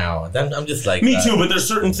everything now. I'm just like Me too, but there's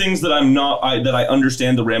certain things that that I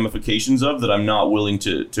understand the ramifications of that I'm not willing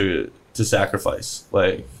to sacrifice.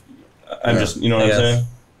 Like I'm just, you know what I I'm guess. saying?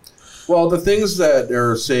 Well, the things that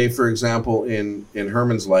are, say, for example, in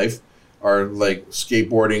Herman's life are like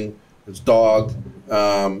skateboarding, his dog,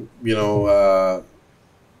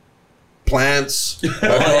 plants. I've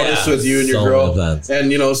noticed with you and your So girl, many plants.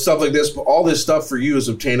 and stuff like this. But all this stuff for you is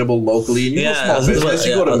obtainable locally, and you Yeah, go small this is business. what-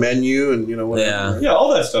 You go to yeah. Menu, and whatever. Yeah. Yeah,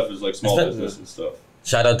 all that stuff is like small It's business and stuff.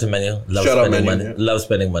 Shout out to Menu. Love Shout out spending Menu, money. yeah. Love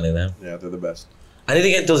spending money there. Yeah, they're the best. I need to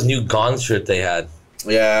get those new Gone shirt they had.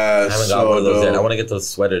 Yeah, I haven't so got one of those yet. I dope. want to get those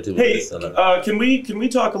sweater too. Hey, can we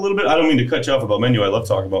talk a little bit? I don't mean to cut you off about Menu. I love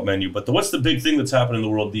talking about Menu, but what's the big thing that's happened in the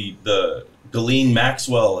world? The Ghislaine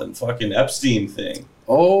Maxwell and fucking Epstein thing.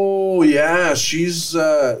 Oh yeah, she's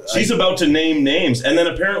About to name names, and then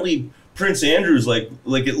apparently Prince Andrew's like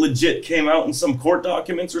it legit came out in some court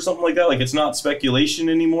documents or something like that. Like it's not speculation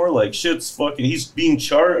anymore. Like shit's fucking. He's being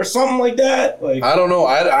charged or something like that. Like I don't know.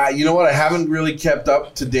 I you know what? I haven't really kept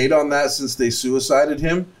up to date on that since they suicided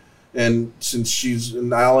him, and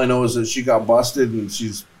and all I know is that she got busted and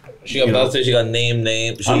she got busted. She got name.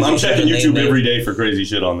 I'm checking YouTube name. every day for crazy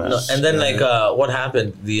shit on that. No, and then what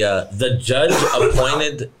happened? The judge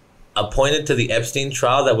appointed to the Epstein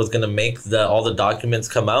trial that was going to make all the documents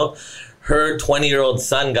come out. Her 20-year-old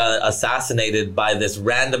son got assassinated by this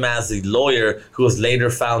random ass lawyer who was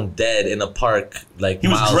later found dead in a park. Like He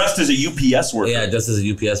was dressed as a UPS worker. Yeah, just as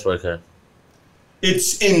a UPS worker.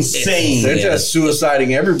 It's insane. They're Yeah. just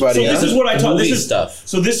suiciding everybody. So this is what I taught. This Movie is stuff.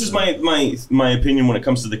 So this is my opinion when it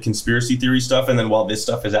comes to the conspiracy theory stuff, and then while this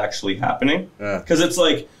stuff is actually happening, Yeah. because it's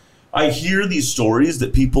like I hear these stories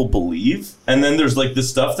that people believe, and then there's like this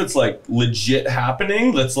stuff that's like legit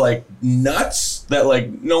happening. That's like nuts. That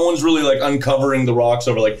like no one's really like uncovering the rocks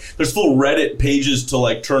over. Like there's full Reddit pages to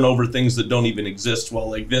like turn over things that don't even exist. While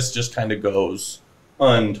like this just kind of goes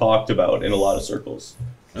untalked about in a lot of circles.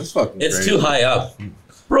 That's fucking It's crazy. too high up.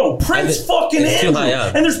 Bro, Prince It's fucking too Andrew. high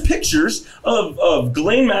up. And there's pictures of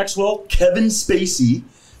Ghislaine Maxwell, Kevin Spacey,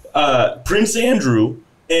 Prince Andrew,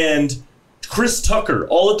 and Chris Tucker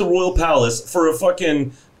all at the Royal Palace for a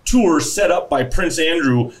fucking tour set up by Prince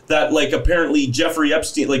Andrew that like apparently Jeffrey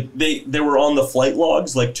Epstein, like they were on the flight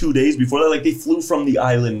logs like 2 days before that. Like they flew from the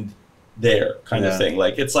island there kind of Yeah. thing.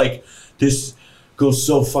 Like it's like this goes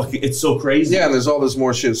so fucking, it's so crazy. Yeah, and there's all this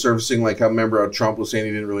more shit surfacing. Like I remember how Trump was saying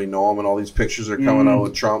he didn't really know him, and all these pictures are coming out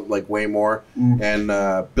with Trump like way more, and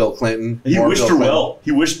Bill Clinton. He more wished Bill her Clinton. well.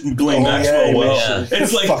 He wished Ghislaine Oh, Maxwell yeah, well. man.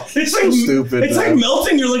 It's like Fuck, it's so like stupid, It's like man.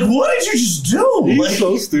 melting. You're like, what did you just do? He's Like,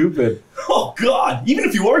 so stupid. oh god! Even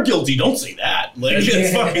if you are guilty, don't say that. Like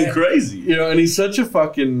it's fucking crazy. You know, and he's such a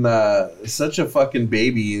fucking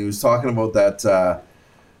baby. He was talking about that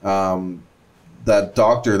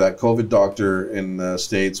doctor, that COVID doctor in the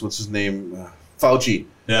States. What's his name? Fauci.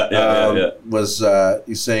 Yeah. Was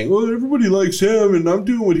he's saying, "Well, everybody likes him, and I'm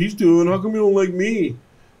doing what he's doing. How come you don't like me?"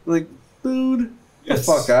 Like, dude, get the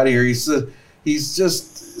fuck out of here. He's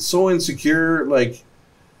just so insecure. Like,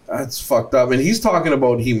 that's fucked up. And he's talking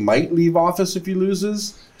about he might leave office if he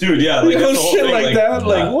loses. Dude, yeah, You know, that's the whole shit thing, like that,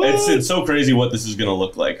 like, what? It's so crazy what this is gonna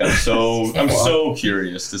look like. I'm so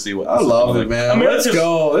curious to see what. This I is love gonna it, look man. like. Let's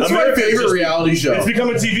go. That's my America's favorite just- reality show. It's become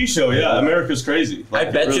a TV show. Yeah, America's crazy. I Like,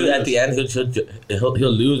 it bet really you at is. the end he'll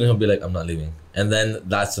lose and he'll be like, I'm not leaving. And then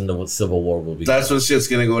that's when the civil war will be. That's when shit's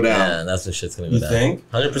gonna go down. Yeah, that's when shit's gonna go You down.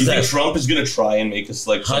 think? 100%. You think Trump is gonna try and make us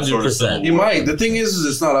like some sort of 100%. civil He war? might. The thing is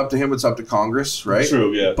it's not up to him. It's up to Congress, right?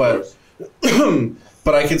 True. Yeah. of But course.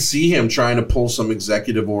 but I can see him trying to pull some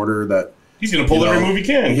executive order that He's gonna pull you every know, move he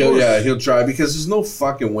can. of he'll course. try because there's no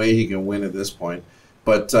fucking way he can win at this point.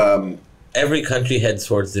 But Every country heads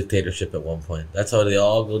towards dictatorship at one point. That's how they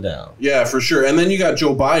all go down. yeah, for sure. And then you got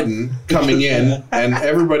Joe Biden coming in, and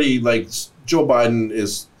everybody like Joe Biden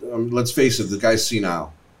is. Let's face it, the guy's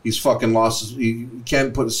senile. He's fucking lost. He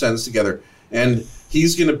can't put a sentence together. And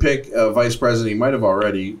he's going to pick a vice president. He might have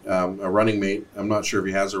already, a running mate. I'm not sure if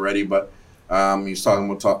he has already, but he's talking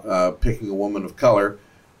about picking a woman of color.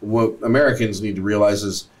 What Americans need to realize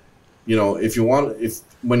is,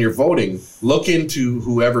 when you're voting, look into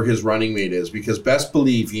whoever his running mate is, because best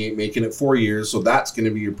believe he ain't making it 4 years, so that's going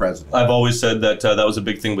to be your president. I've always said that that was a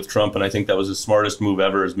big thing with Trump, and I think that was the smartest move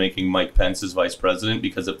ever, is making Mike Pence his vice president,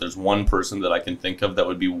 because if there's one person that I can think of that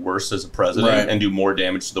would be worse as a president and do more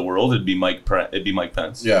damage to the world, it'd be Mike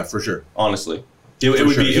Pence. Yeah, for sure. Honestly.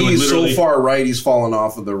 He's so far right, he's fallen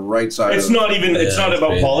off of the right side. It's not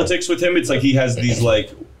about politics with him. It's like he has these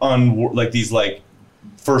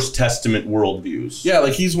First Testament worldviews. Yeah,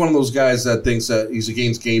 like he's one of those guys that thinks that he's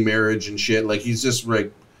against gay marriage and shit. Like he's just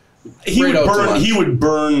like he would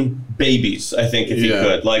burn babies, I think, if he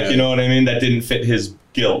could. You know what I mean? That didn't fit his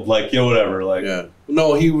guild. Whatever. Yeah.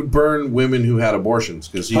 No, he would burn women who had abortions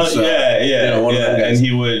because he's one of them guys. And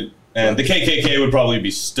he would. And the KKK would probably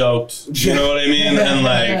be stoked. You know what I mean? And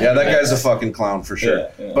that guy's a fucking clown for sure.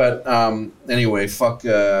 Yeah. But anyway, fuck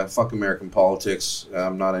American politics.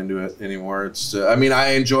 I'm not into it anymore. It's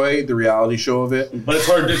I enjoy the reality show of it, but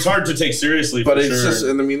it's hard to take seriously. But it's just,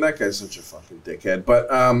 and that guy's such a fucking dickhead. But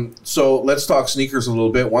so let's talk sneakers a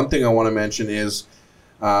little bit. One thing I want to mention is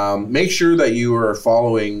make sure that you are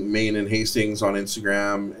following Maine and Hastings on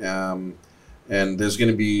Instagram. And there's going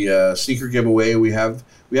to be a sneaker giveaway. We have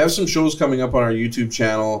some shows coming up on our YouTube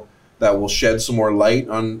channel that will shed some more light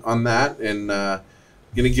on that, and going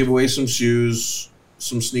to give away some shoes,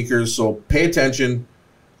 some sneakers. So pay attention,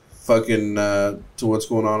 to what's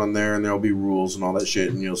going on there, and there'll be rules and all that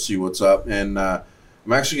shit, and you'll see what's up. And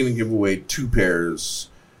I'm actually going to give away 2 pairs,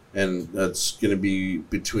 and that's going to be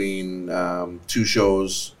between 2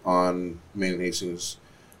 shows on Maine and Hastings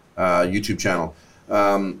YouTube channel.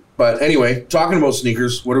 But anyway, talking about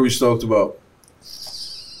sneakers, what are we stoked about?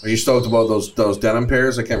 Are you stoked about those denim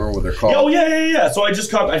pairs? I can't remember what they're called. Oh yeah. So I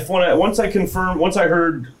just once I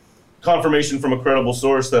heard confirmation from a credible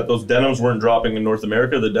source that those denims weren't dropping in North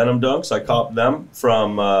America, the denim dunks, I copped them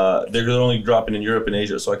from. They're only dropping in Europe and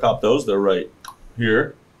Asia, so I copped those. They're right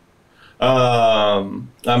here. I'm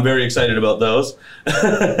very excited about those. Trying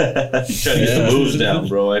to get the moves down,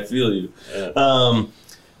 bro. I feel you. Yeah.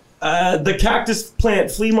 The cactus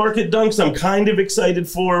plant flea market dunks I'm kind of excited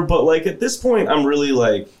for, but at this point I'm really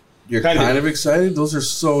You're kind of excited? Those are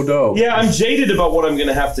so dope. Yeah, I'm jaded about what I'm going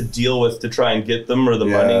to have to deal with to try and get them, or the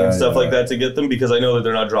money and stuff like that to get them, because I know that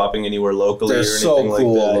they're not dropping anywhere locally or anything like that.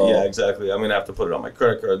 Though. Yeah, exactly. I'm going to have to put it on my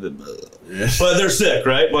credit card. But they're sick,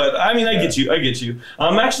 right? But I get you.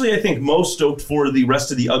 I'm actually, I think, most stoked for the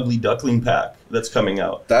rest of the Ugly Duckling pack that's coming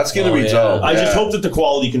out. That's going to be dope. I just hope that the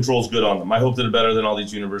quality control's good on them. I hope that it's better than all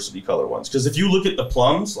these university color ones. Because if you look at the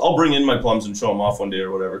plums, I'll bring in my plums and show them off one day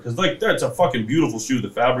or whatever. Because that's a fucking beautiful shoe. The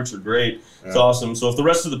fabrics are great. It's awesome. So if the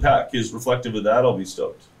rest of the pack is reflective of that, I'll be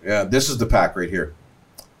stoked. Yeah, this is the pack right here.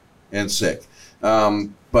 And sick.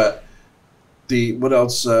 But what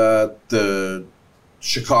else? The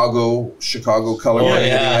Chicago color.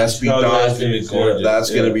 SB Dunk.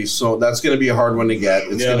 That's gonna be a hard one to get.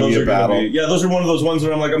 It's gonna be a battle. Those are one of those ones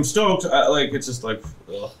where I'm stoked. It's just I'm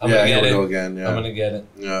gonna go again. Yeah, I'm gonna get it.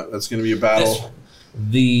 Yeah, that's gonna be a battle.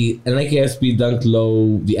 The Nike SB Dunk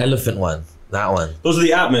Low, the elephant one. That one. Those are the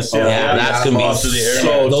Atmos. That's gonna be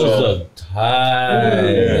so those are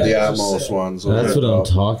tight. The Atmos ones. That's what I'm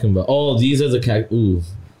talking about. Oh, these are the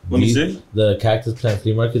Let me see. The cactus plant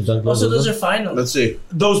flea market dunk. Also, those are final. Let's see.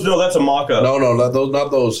 Those that's a mock-up. No,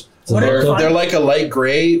 not those. They're like a light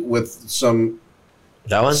gray with some.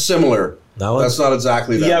 That one. Similar. That one. That's not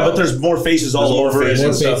exactly that. Yeah, but there's more faces all over it.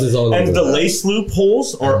 More faces all over. And the lace loop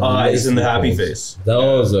holes are eyes in the happy face.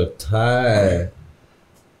 Those are tight.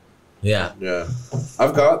 Yeah. Yeah.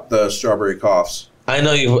 I've got the strawberry coughs. I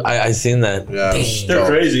know you. I seen that. Yeah. They're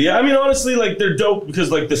crazy. Yeah, I mean, honestly, they're dope because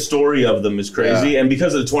the story of them is crazy, and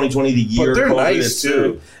because of the 2020, the year. But they're nice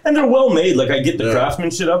too, and they're well made. I get the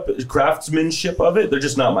craftsmanship of it. They're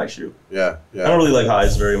just not my shoe. Yeah. I don't really like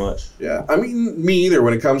highs very much. Yeah, I mean, me either.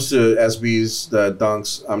 When it comes to SBs, the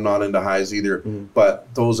dunks, I'm not into highs either. But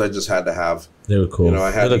those I just had to have. They were cool. I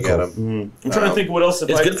had to get them. I'm trying to think what else.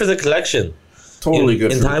 It's good for the collection. Totally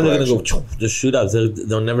good. In time, they're gonna go just shoot ups.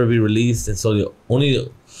 They'll never be released, and so the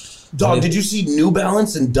only. Dog, did you see New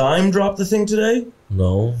Balance and Dime drop the thing today?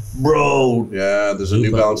 No, bro. Yeah, there's a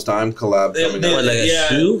New Balance Dime collab coming out. A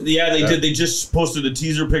shoe? Yeah, they did. They just posted a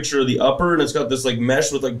teaser picture of the upper, and it's got this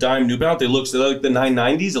mesh with Dime New Balance. They look like the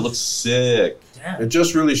 990s. It looks sick. Damn. It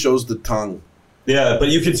just really shows the tongue. Yeah, but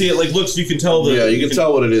you can see it. You can tell the. Yeah, you can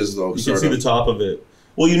tell what it is though. You can see the top of it.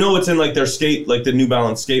 Well, it's in their skate, the New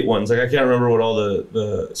Balance skate ones. I can't remember what all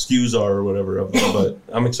the SKUs are or whatever of them, but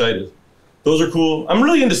I'm excited. Those are cool. I'm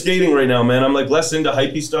really into skating right now, man. I'm like less into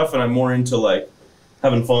hypey stuff, and I'm more into like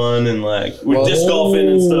having fun and like with disc golfing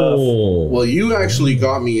and stuff. Well, you actually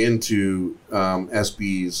got me into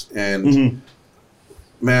SBs, and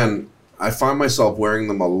man, I find myself wearing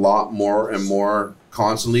them a lot more and more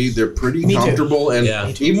constantly. They're pretty Me too. comfortable, and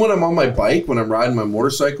Yeah. even when I'm on my bike, when I'm riding my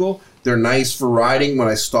motorcycle, they're nice for riding. When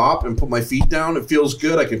I stop and put my feet down, it feels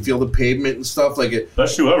good. I can feel the pavement and stuff. Like it.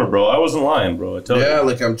 Best shoe ever, bro. I wasn't lying, bro. I tell you. Yeah,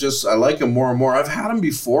 like I like them more and more. I've had them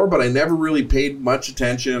before, but I never really paid much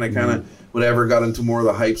attention, and I kind of whatever got into more of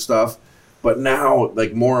the hype stuff. But now,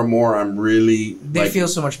 like more and more, I'm really They like, feel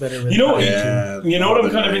so much better. With You know, Yeah, you know what I'm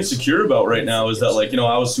they're kind of nice. insecure about right now is that like, you know,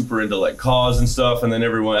 I was super into like cause and stuff, and then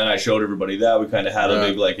I showed everybody that we kind of had a Yeah.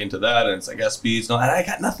 big like into that, and it's like SBs, and I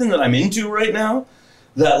got nothing that I'm into right now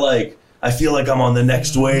that like I feel like I'm on the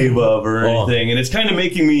next wave of or anything, and it's kind of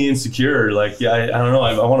making me insecure. Like, yeah, I don't know.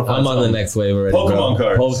 I want to find I'm on the something. next wave already. Pokemon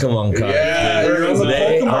bro. cards. Pokemon cards. Yeah, dude. you're on the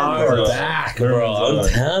They Pokemon are cards. back, They're bro. I'm on.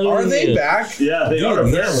 telling you. Are they back? Yeah, they are. Dude,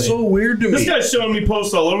 Apparently. It's so weird to This me. guy's showing me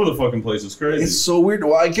posts all over the fucking place. It's crazy. It's so weird.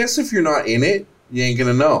 Well, I guess if you're not in it, you ain't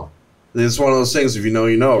gonna know. It's one of those things. If you know,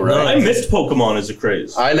 you know, right? I missed Pokemon as a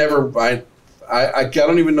craze. I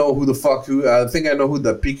don't even know who the fuck I think I know who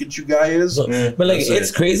the Pikachu guy is. So- but like, That's it's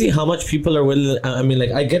it. crazy how much people are willing. I mean,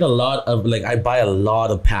 like, I get a lot of like, I buy a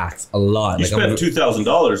lot of packs, a lot. You Like, spent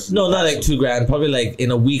 $2,000. no, not like $2,000. Probably like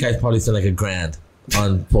in a week, I probably spent like $1,000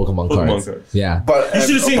 on Pokemon cards. cards. Yeah. But You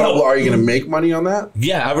should've seen how- are you gonna make money on that?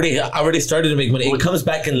 Yeah, I already started to make money. It comes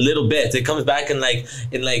back in little bits. It comes back in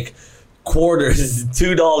like quarters,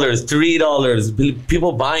 $2, $3.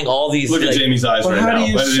 People buying all these. Look like, at Jamie's eyes But right how now.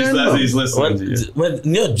 do you send As them? he's listening to you.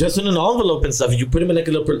 when just in an envelope and stuff. You put them in like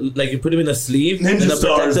a little, like you put them in a sleeve, Ninja in a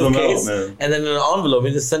stars protective them out, case, man. and then in an envelope,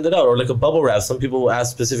 you just send it out, or like a bubble wrap. Some people will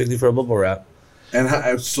ask specifically for a bubble wrap.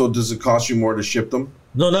 And so does it cost you more to ship them?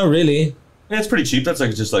 No, not really. Yeah, it's pretty cheap. That's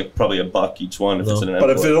like just like probably $1 each one if it's in an But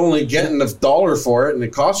if envelope. it only getting $1 for it and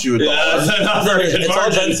it costs you $1, Yeah, that's not very good It's all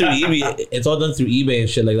done margin. through eBay. It's all done through eBay and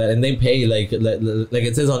shit like that, and they pay like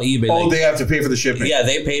it says on eBay. oh, like, they have to pay for the shipping. yeah,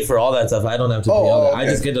 they pay for all that stuff. I don't have to pay all that. I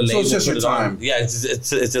okay. just get a So label. it's just put your it on. time. Yeah, it's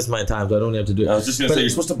just my time, so I don't have to do it. I was just gonna But- say you're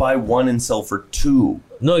supposed to buy one and sell for two.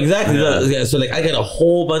 No, exactly. Yeah. Yeah, so like I get a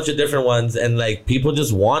whole bunch of different ones, and like people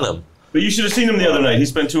just want them. But you should have seen him the other night. He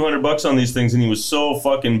spent $200 on these things, and he was so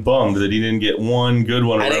fucking bummed that he didn't get one good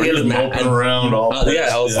one. Or I didn't whatever. He get was it, moping man. around all. Yeah,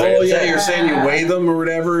 I was pissed. very Oh yeah, upset. you're saying you weigh them or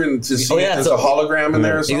whatever, and to see Oh, if yeah, there's so- a hologram in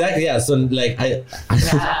there or something. Exactly. Yeah. So like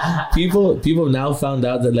people now found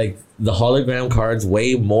out that like the hologram cards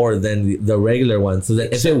weigh more than the regular ones. So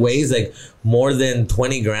that if it weighs like more than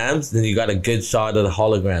 20 grams, then you got a good shot of the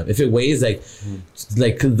hologram. If it weighs like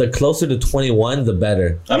the closer to 21, the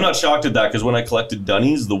better. I'm not shocked at that because when I collected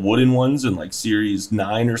Dunnies, the wooden ones in like Series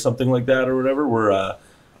 9 or something like that or whatever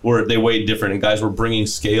were they weighed different, and guys were bringing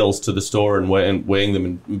scales to the store and weighing them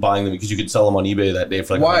and buying them because you could sell them on eBay that day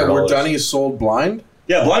for like Why were $100. Dunnies sold blind?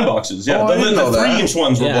 Yeah, blind boxes. Yeah, Oh, I didn't know the that. 3-inch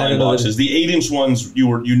ones were Yeah, I blind didn't know that. boxes. The 8-inch ones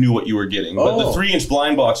you knew what you were getting, but the Oh. 3-inch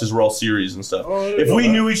blind boxes were all series and stuff. Oh, I didn't If know we that.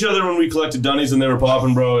 knew each other when we collected Dunnies and they were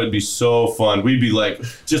popping, bro, it'd be so fun. We'd be like,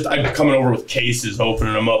 I'd be coming over with cases,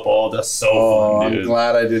 opening them up, all that's so Oh, fun, I'm dude.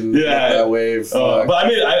 glad I didn't get Yeah. that wave. But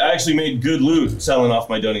I actually made good loot selling off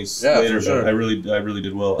my Dunnies Yeah, later. for sure. But I really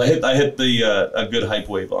did well. I hit a good hype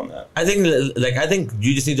wave on that. I think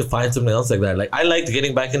you just need to find something else like that. Like I liked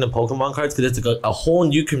getting back into Pokemon cards because it's a whole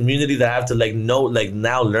new community that I have to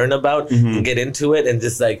now learn about and get into it, and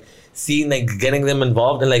just like seeing like getting them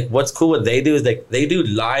involved. And like what's cool what they do is like they do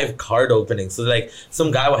live card openings. So like some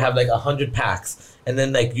guy will have like 100 packs, and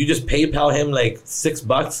then like you just PayPal him like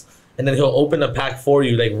 $6. And then he'll open a pack for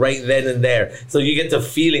you, like right then and there. So you get the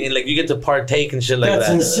feeling, and like you get to partake and shit like That's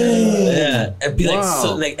that. insane. Yeah, and be like,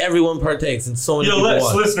 Wow. like everyone partakes, and so many Yo, people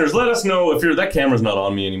want. listeners, let us know if that camera's not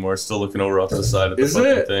on me anymore. It's still looking over off to the side of the Is fucking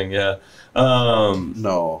it? thing. Yeah,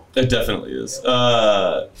 no. it definitely is.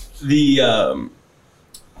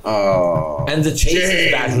 And the chase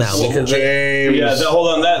is back now because James.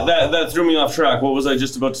 Hold on, that threw me off track. What was I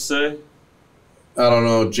just about to say? I don't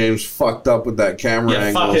know. James fucked up with that camera Yeah,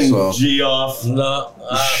 angle. fucking So. G off. no.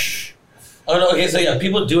 Oh no. Okay, so yeah,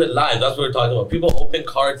 people do it live. That's what we're talking about. People open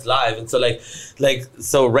cards live, and so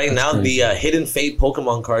so right now the Hidden Fate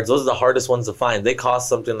Pokemon cards, those are the hardest ones to find. They cost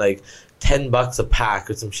something like $10 a pack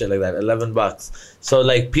or some shit like that, $11. So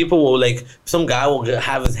like people will like some guy will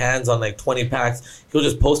have his hands on like 20 packs. He'll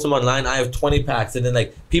just post them online. I have 20 packs, and then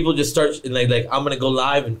like people just start and like I'm gonna go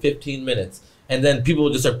live in 15 minutes. And then people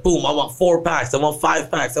will just start, boom, I want 4 packs, I want 5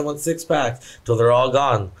 packs, I want 6 packs, till they're all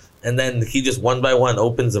gone. And then he just one by one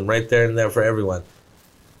opens them right there and there for everyone.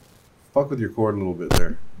 Fuck with your cord a little bit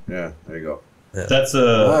there. Yeah, there you go. That's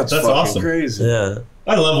fucking awesome. crazy. Yeah.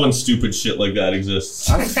 I love when stupid shit like that exists.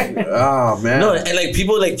 Oh man. No, and like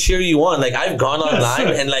people like cheer you on. Like I've gone online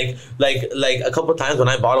and like a couple of times when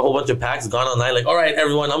I bought a whole bunch of packs, gone online like, all right,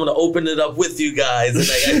 everyone, I'm gonna open it up with you guys,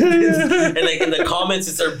 and and like in the comments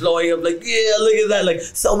it started blowing up like, yeah, look at that, like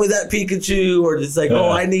sell me that Pikachu, or just like, oh,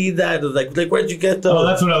 I need that, like where'd you get those? Oh,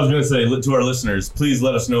 that's what I was gonna say to our listeners. Please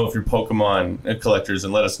let us know if you're Pokemon collectors,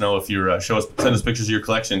 and let us know if you're send us pictures of your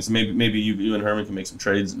collections. Maybe you and Herman can make some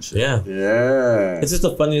trades and shit. Yeah. Yeah. It's just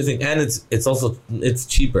a funny thing, and it's also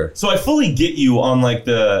cheaper. So I fully get you on like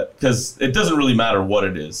because it doesn't really matter what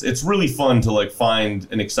it is. It's really fun to like find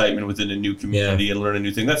an excitement within a new community and learn a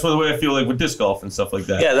new thing. That's the way I feel like with disc golf and stuff like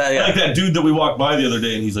that. Yeah, like that dude that we walked by the other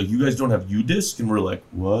day, and he's like, "You guys don't have U-Disc?" And we're like,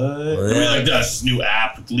 "What?" And we're like, "That's this new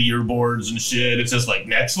app with leaderboards and shit. It's just like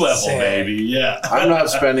next level, baby." Yeah. I'm not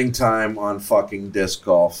spending time on fucking disc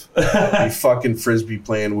golf. You fucking frisbee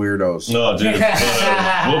playing weirdos. No, dude.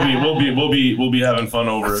 We'll be having fun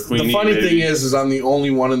over a Queenie. The funny thing is I'm the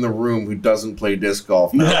only one in the room who doesn't play disc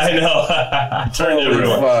golf. Now. I know. Turned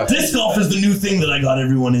everyone. Fuck. Disc golf is the new thing that I got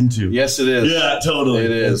everyone into. Yes, it is. Yeah, totally.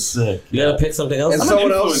 It is. It's sick. You gotta pick something else. And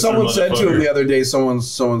someone said to him the other day, someone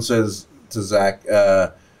says to Zach,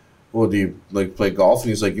 well, do you like play golf? And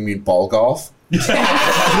he's like, you mean ball golf? That's what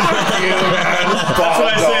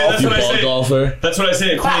I say. Golfer. That's what I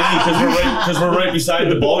say at Queenie, because we're right beside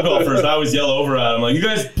the ball golfers. I always yell over at them like, "You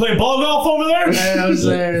guys playing ball golf over there?"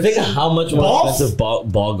 Think of how much more expensive ball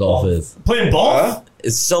golf is. Playing ball?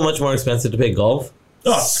 It's so much more expensive to play golf.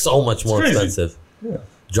 Oh, so much more crazy. expensive. Yeah.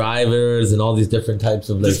 Drivers and all these different types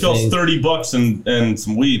of like This costs things. $30 and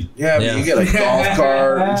some weed. Yeah, but you get a golf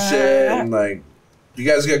cart and shit, and like, do you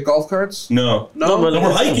guys get golf carts? No, but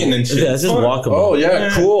we're hiking and shit. Yeah, it's just fun. walkable. Oh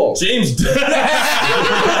yeah, cool. James.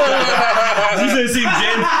 You should have seen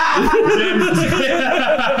James.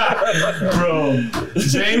 Bro,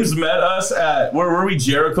 James met us at, where were we?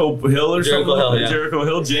 Jericho Hill or Jericho something? Hill, yeah. Jericho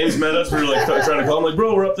Hill. James met us. We were like trying to call him, like,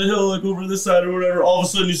 bro, we're up the hill, like over this side or whatever. All of a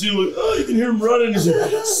sudden you see him like, oh, you can hear him running. He's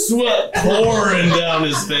like, sweat pouring down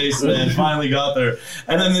his face, man. Finally got there.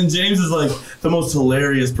 And then James is like the most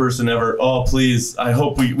hilarious person ever. Oh, please. I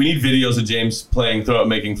hope we need videos of James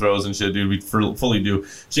making throws and shit, dude. We fully do.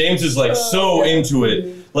 James is like so into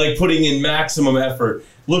it, like putting in maximum effort,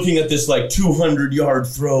 looking at this like 200-yard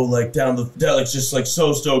throw, like down like just like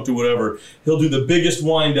so stoked or whatever. He'll do the biggest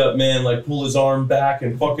wind up, man, like pull his arm back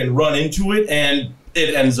and fucking run into it, and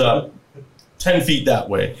it ends up 10 feet that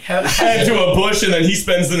way into a bush, and then he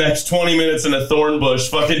spends the next 20 minutes in a thorn bush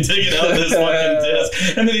fucking digging out this fucking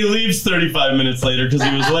disc, and then he leaves 35 minutes later because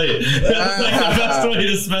he was late. That's like the best way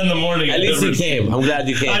to spend the morning. At least you came. I'm glad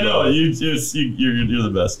you came. I know. Bro. You're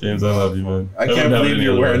the best, James. I love you, man. I can't believe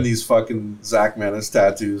you're wearing these fucking Zach Menace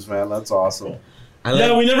tattoos, man. That's awesome.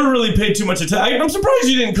 Yeah, we never really paid too much attention. I'm surprised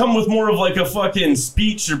you didn't come with more of like a fucking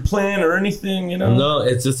speech or plan or anything, you know? No,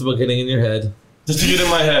 it's just about getting in your head. Just to get in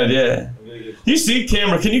my head, yeah. You see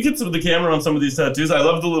camera? Can you get the camera on some of these tattoos? I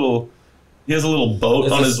love the little. He has a little boat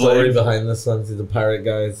There's on a his story leg. behind this one. See the pirate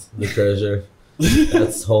guys, the treasure.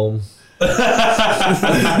 That's home.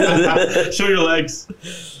 Show your legs.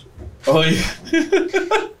 Oh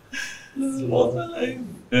yeah.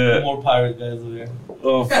 Yeah. More pirate guys over here.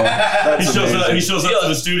 Oh fuck. He shows up to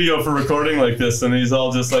the studio for recording like this, and he's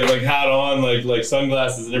all just like hat on, like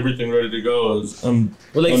sunglasses and everything ready to go.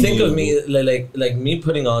 Well, like think of me, like me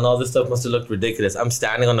putting on all this stuff must have looked ridiculous. I'm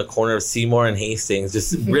standing on the corner of Seymour and Hastings,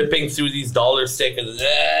 just ripping through these dollar stickers.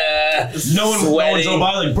 No one drove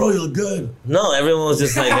by like, bro, you look good. No, everyone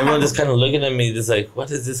just kind of looking at me, just like, what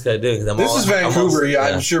is this guy doing? 'Cause This is Vancouver.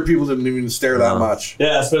 I'm sure people didn't even stare that much.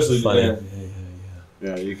 Yeah, especially Funny.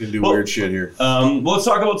 Yeah, you can do weird shit here. Well, let's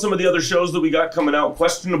talk about some of the other shows that we got coming out.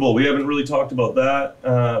 Questionable. We haven't really talked about that.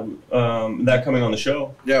 That coming on the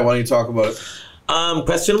show. Yeah, why don't you talk about it?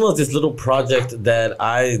 Questionable is this little project that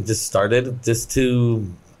I just started just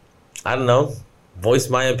to, I don't know, voice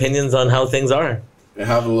my opinions on how things are.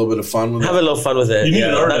 Have a little bit of fun with it. Have a little fun with it. You need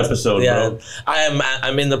an art episode, bro.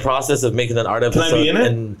 I'm in the process of making an art episode. Can I be in it?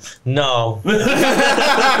 And no.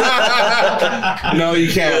 No,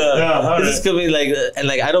 you can't. This is gonna be like, and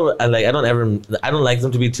like I don't like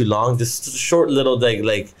them to be too long. Just short little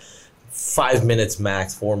like 5 minutes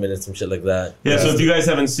max, 4 minutes, some shit like that. Yeah, so if you guys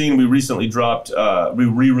haven't seen, we recently we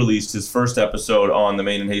re-released his first episode on the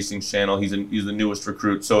Main and Hastings channel. He's the newest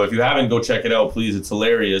recruit. So if you haven't, go check it out, please. It's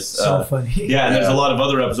hilarious. So funny. Yeah, and there's a lot of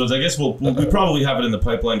other episodes. I guess we probably have it in the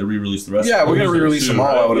pipeline to re-release the rest. Yeah, we're gonna re-release soon, them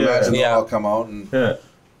all. right? I would imagine Yeah. they'll all come out and. Yeah.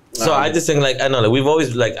 So I just think like I don't know. Like, we've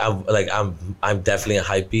always I'm definitely a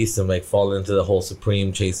hype beast and like falling into the whole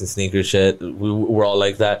Supreme chasing sneaker shit. We're all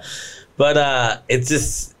like that, but it's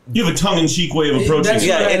just You have a tongue-in-cheek way of approaching That's it.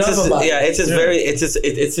 Yeah, what I it's love just about it. it's just Yeah. very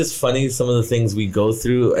it's just funny some of the things we go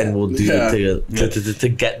through and we'll do to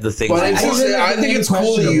get the things. But we it's want. just, I think it's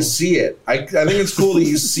cool that you see it. I think it's cool that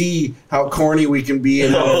you see how corny we can be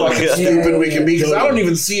and how Oh, fucking yeah. stupid we can be because I don't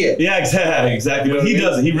even see it. Yeah, exactly. But he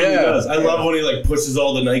does it. He really Yeah. does. I love when he like pushes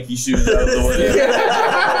all the Nike shoes out of the way.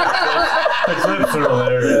 Clips are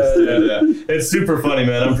hilarious. Yeah. It's super funny,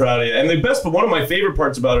 man. I'm proud of you. And but one of my favorite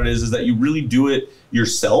parts about it is that you really do it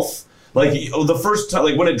yourself. Like the first time,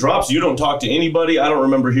 like when it drops, you don't talk to anybody. I don't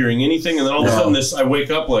remember hearing anything, and then all of a sudden, I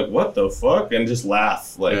wake up like, "What the fuck?" and just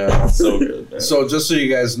laugh. Like, it's so good. Man. So just so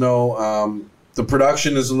you guys know, the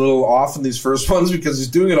production is a little off in these first ones because he's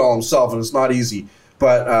doing it all himself, and it's not easy.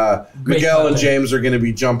 But Miguel and James are going to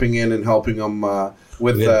be jumping in and helping him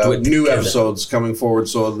with We're gonna do it new together. episodes coming forward.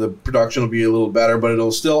 So the production will be a little better, but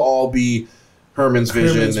it'll still all be Herman's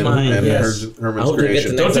vision Herman's and, mind, and yes. I Herman's hope they get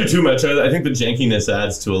creation. to Don't do too much. I think the jankiness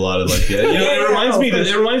adds to a lot of like. Yeah, you know, it reminds me.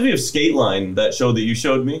 It reminds me of Skate Line, that show that you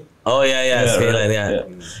showed me. Oh yeah, Skyline,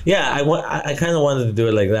 right. yeah. I kind of wanted to do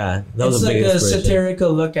it like that. That It's was a like big a inspiration.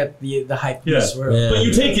 satirical look at the hype beast world. Yeah. But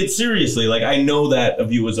you take it seriously. Like I know that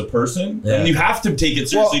of you as a person, and you have to take it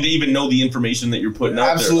seriously to even know the information that you're putting out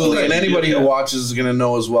there. Absolutely, and anybody Yeah. who watches is going to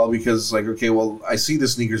know as well because, like, okay, well, I see the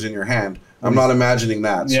sneakers in your hand. I'm not imagining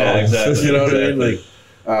that. So, Yeah, exactly. You know what I mean? Like,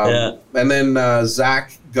 Yeah. And then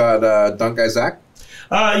Zach got Dunk Guy Zach.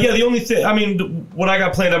 Yeah, the only thing, I mean, what I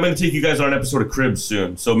got planned, I'm going to take you guys on an episode of Cribs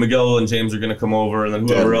soon. So Miguel and James are going to come over, and then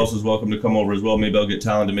whoever else is welcome to come over as well. Maybe I'll get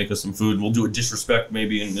Talon to make us some food. We'll do a disrespect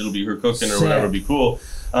maybe, and it'll be her cooking or whatever. It'll be cool.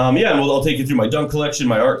 Yeah, and I'll take you through my dunk collection,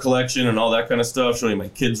 my art collection, and all that kind of stuff. Show you my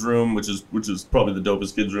kids' room, which is probably the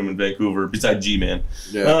dopest kids' room in Vancouver, besides G-Man.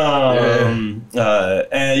 And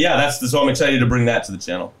so I'm excited to bring that to the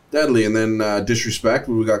channel. Deadly. And then Disrespect,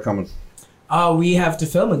 what we got coming? We have to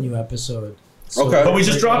film a new episode. So Okay. But we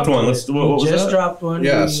just dropped one. What was just that? dropped one.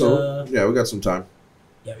 Yeah, We, we got some time.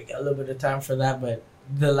 yeah, we got a little bit of time for that, but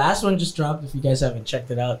the last one just dropped. If you guys haven't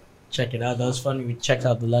checked it out, check it out. That was fun. We checked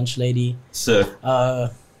out the lunch lady. Sick.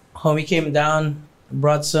 Homie came down,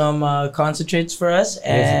 brought some concentrates for us, You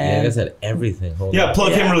and guys had everything. Hold Yeah, on.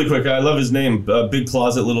 plug him really quick. I love his name. Big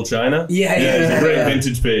Closet Little China. Yeah, It's a great yeah.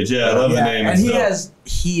 vintage page. Yeah, I love the name. and he stuff. has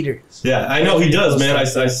heaters. Yeah, I know he does, man. I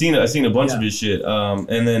seen a bunch Yeah. of his shit.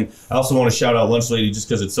 And then I also want to shout out Lunch Lady just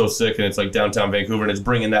because it's so sick and it's like downtown Vancouver and it's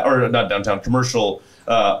bringing that, or not downtown, commercial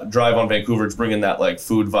drive on Vancouver. It's bringing that like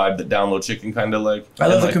food vibe that Download Chicken kind of like. I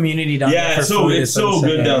love and, the like, community down there. Yeah, for it's so food. it's so insane.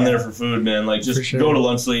 good down Yeah. there for food, man. Like just For sure. go to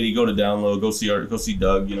Lunch Lady, go to Download, go see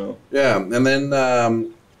Doug. You know. Yeah, and then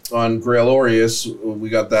on Grail Aureus, we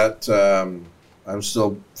got that. I'm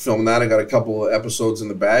still filming that. I got a couple of episodes in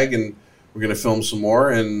the bag, and we're going to film some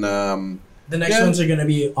more. And The next ones are gonna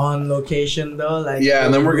be on location though, like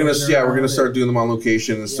and then we're gonna around start it. doing them on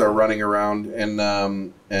location and start Yeah. running around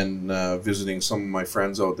and visiting some of my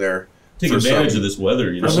friends out there. Take for advantage some- of this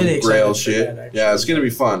weather, you know. I'm some really Grail excited for shit. that, actually. Yeah, it's gonna be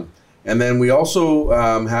fun. And then we also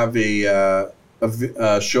have a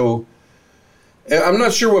show. I'm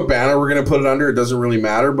not sure what banner we're gonna put it under. It doesn't really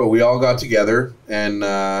matter. But we all got together, and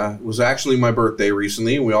it was actually my birthday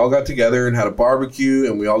recently. We all got together and had a barbecue,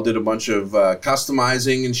 and we all did a bunch of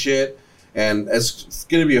customizing and shit. And it's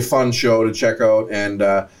gonna be a fun show to check out. And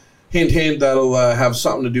hint, hint, that'll have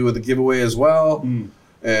something to do with the giveaway as well.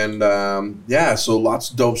 And so lots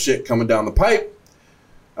of dope shit coming down the pipe.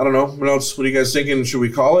 I don't know. What else? What are you guys thinking? Should we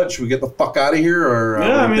call it? Should we get the fuck out of here? Or Yeah,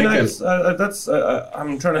 what I are you mean, thinking? that's.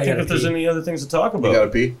 I'm trying to I think gotta if there's pee. any other things to talk You about. gotta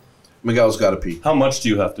pee. Miguel's gotta pee. How much do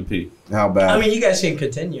you have to pee? How bad? I mean, you guys can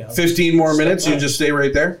continue. 15 more minutes. You just stay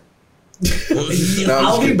right there. No, I'm just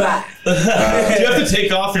I'll be kidding. back. Do you have to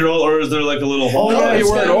take off your old, or is there like a little hole? Oh, yeah, it's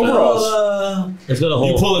you're wearing got a overalls. little, It's got a You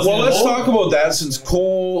whole. pull it. Well, through let's the hole? talk about that since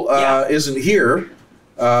Cole Yeah. isn't here.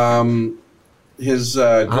 His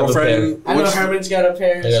a girlfriend. I know what's- Herman's got a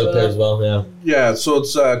pair. I got a pair as well. Yeah. Yeah, so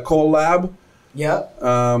it's Cole Lab. Yep. Coel.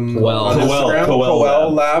 On Coel. Instagram. Coel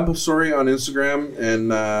Coel Lab. Sorry, on Instagram,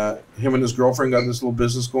 and him and his girlfriend got this little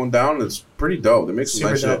business going down. It's pretty dope. They make some Super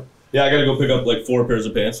nice dope. shit. Yeah, I gotta go pick up like 4 pairs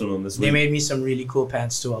of pants from them this They week. made me some really cool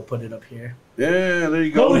pants too. I'll put it up here. Yeah, there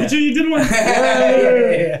you Oh, go. look at you! You did one.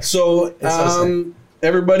 Yeah. So, It's so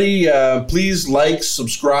everybody, please like,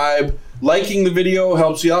 subscribe. Liking the video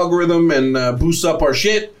helps the algorithm and boosts up our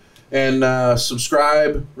shit. And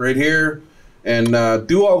subscribe right here. And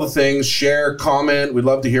do all the things. Share, comment. We'd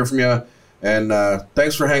love to hear from you. And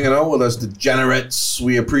thanks for hanging out with us, degenerates.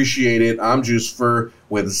 We appreciate it. I'm Juice Fur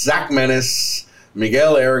with Zach Menace,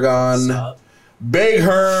 Miguel Aragon, Sup? Big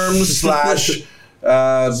Herm /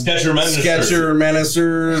 Sketcher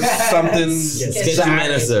Menacer, something. Sketchy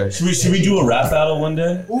Menacer. Should we do a rap battle one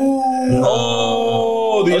day?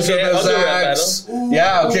 Oh, these Okay, are I'll the do a rap Zacks.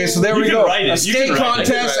 Yeah, okay, so there You we can go. write it. A You can skate write it.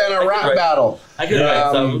 contest and a I rap can battle. I could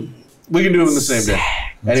write some. We can do it in the same day.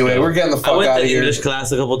 Anyway, we're getting the I fuck went out to of here. English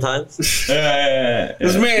class a couple times. Yeah.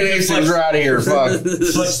 This man and Hastings are out of here. Fuck.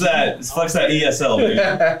 Flex that ESL,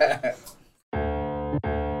 baby.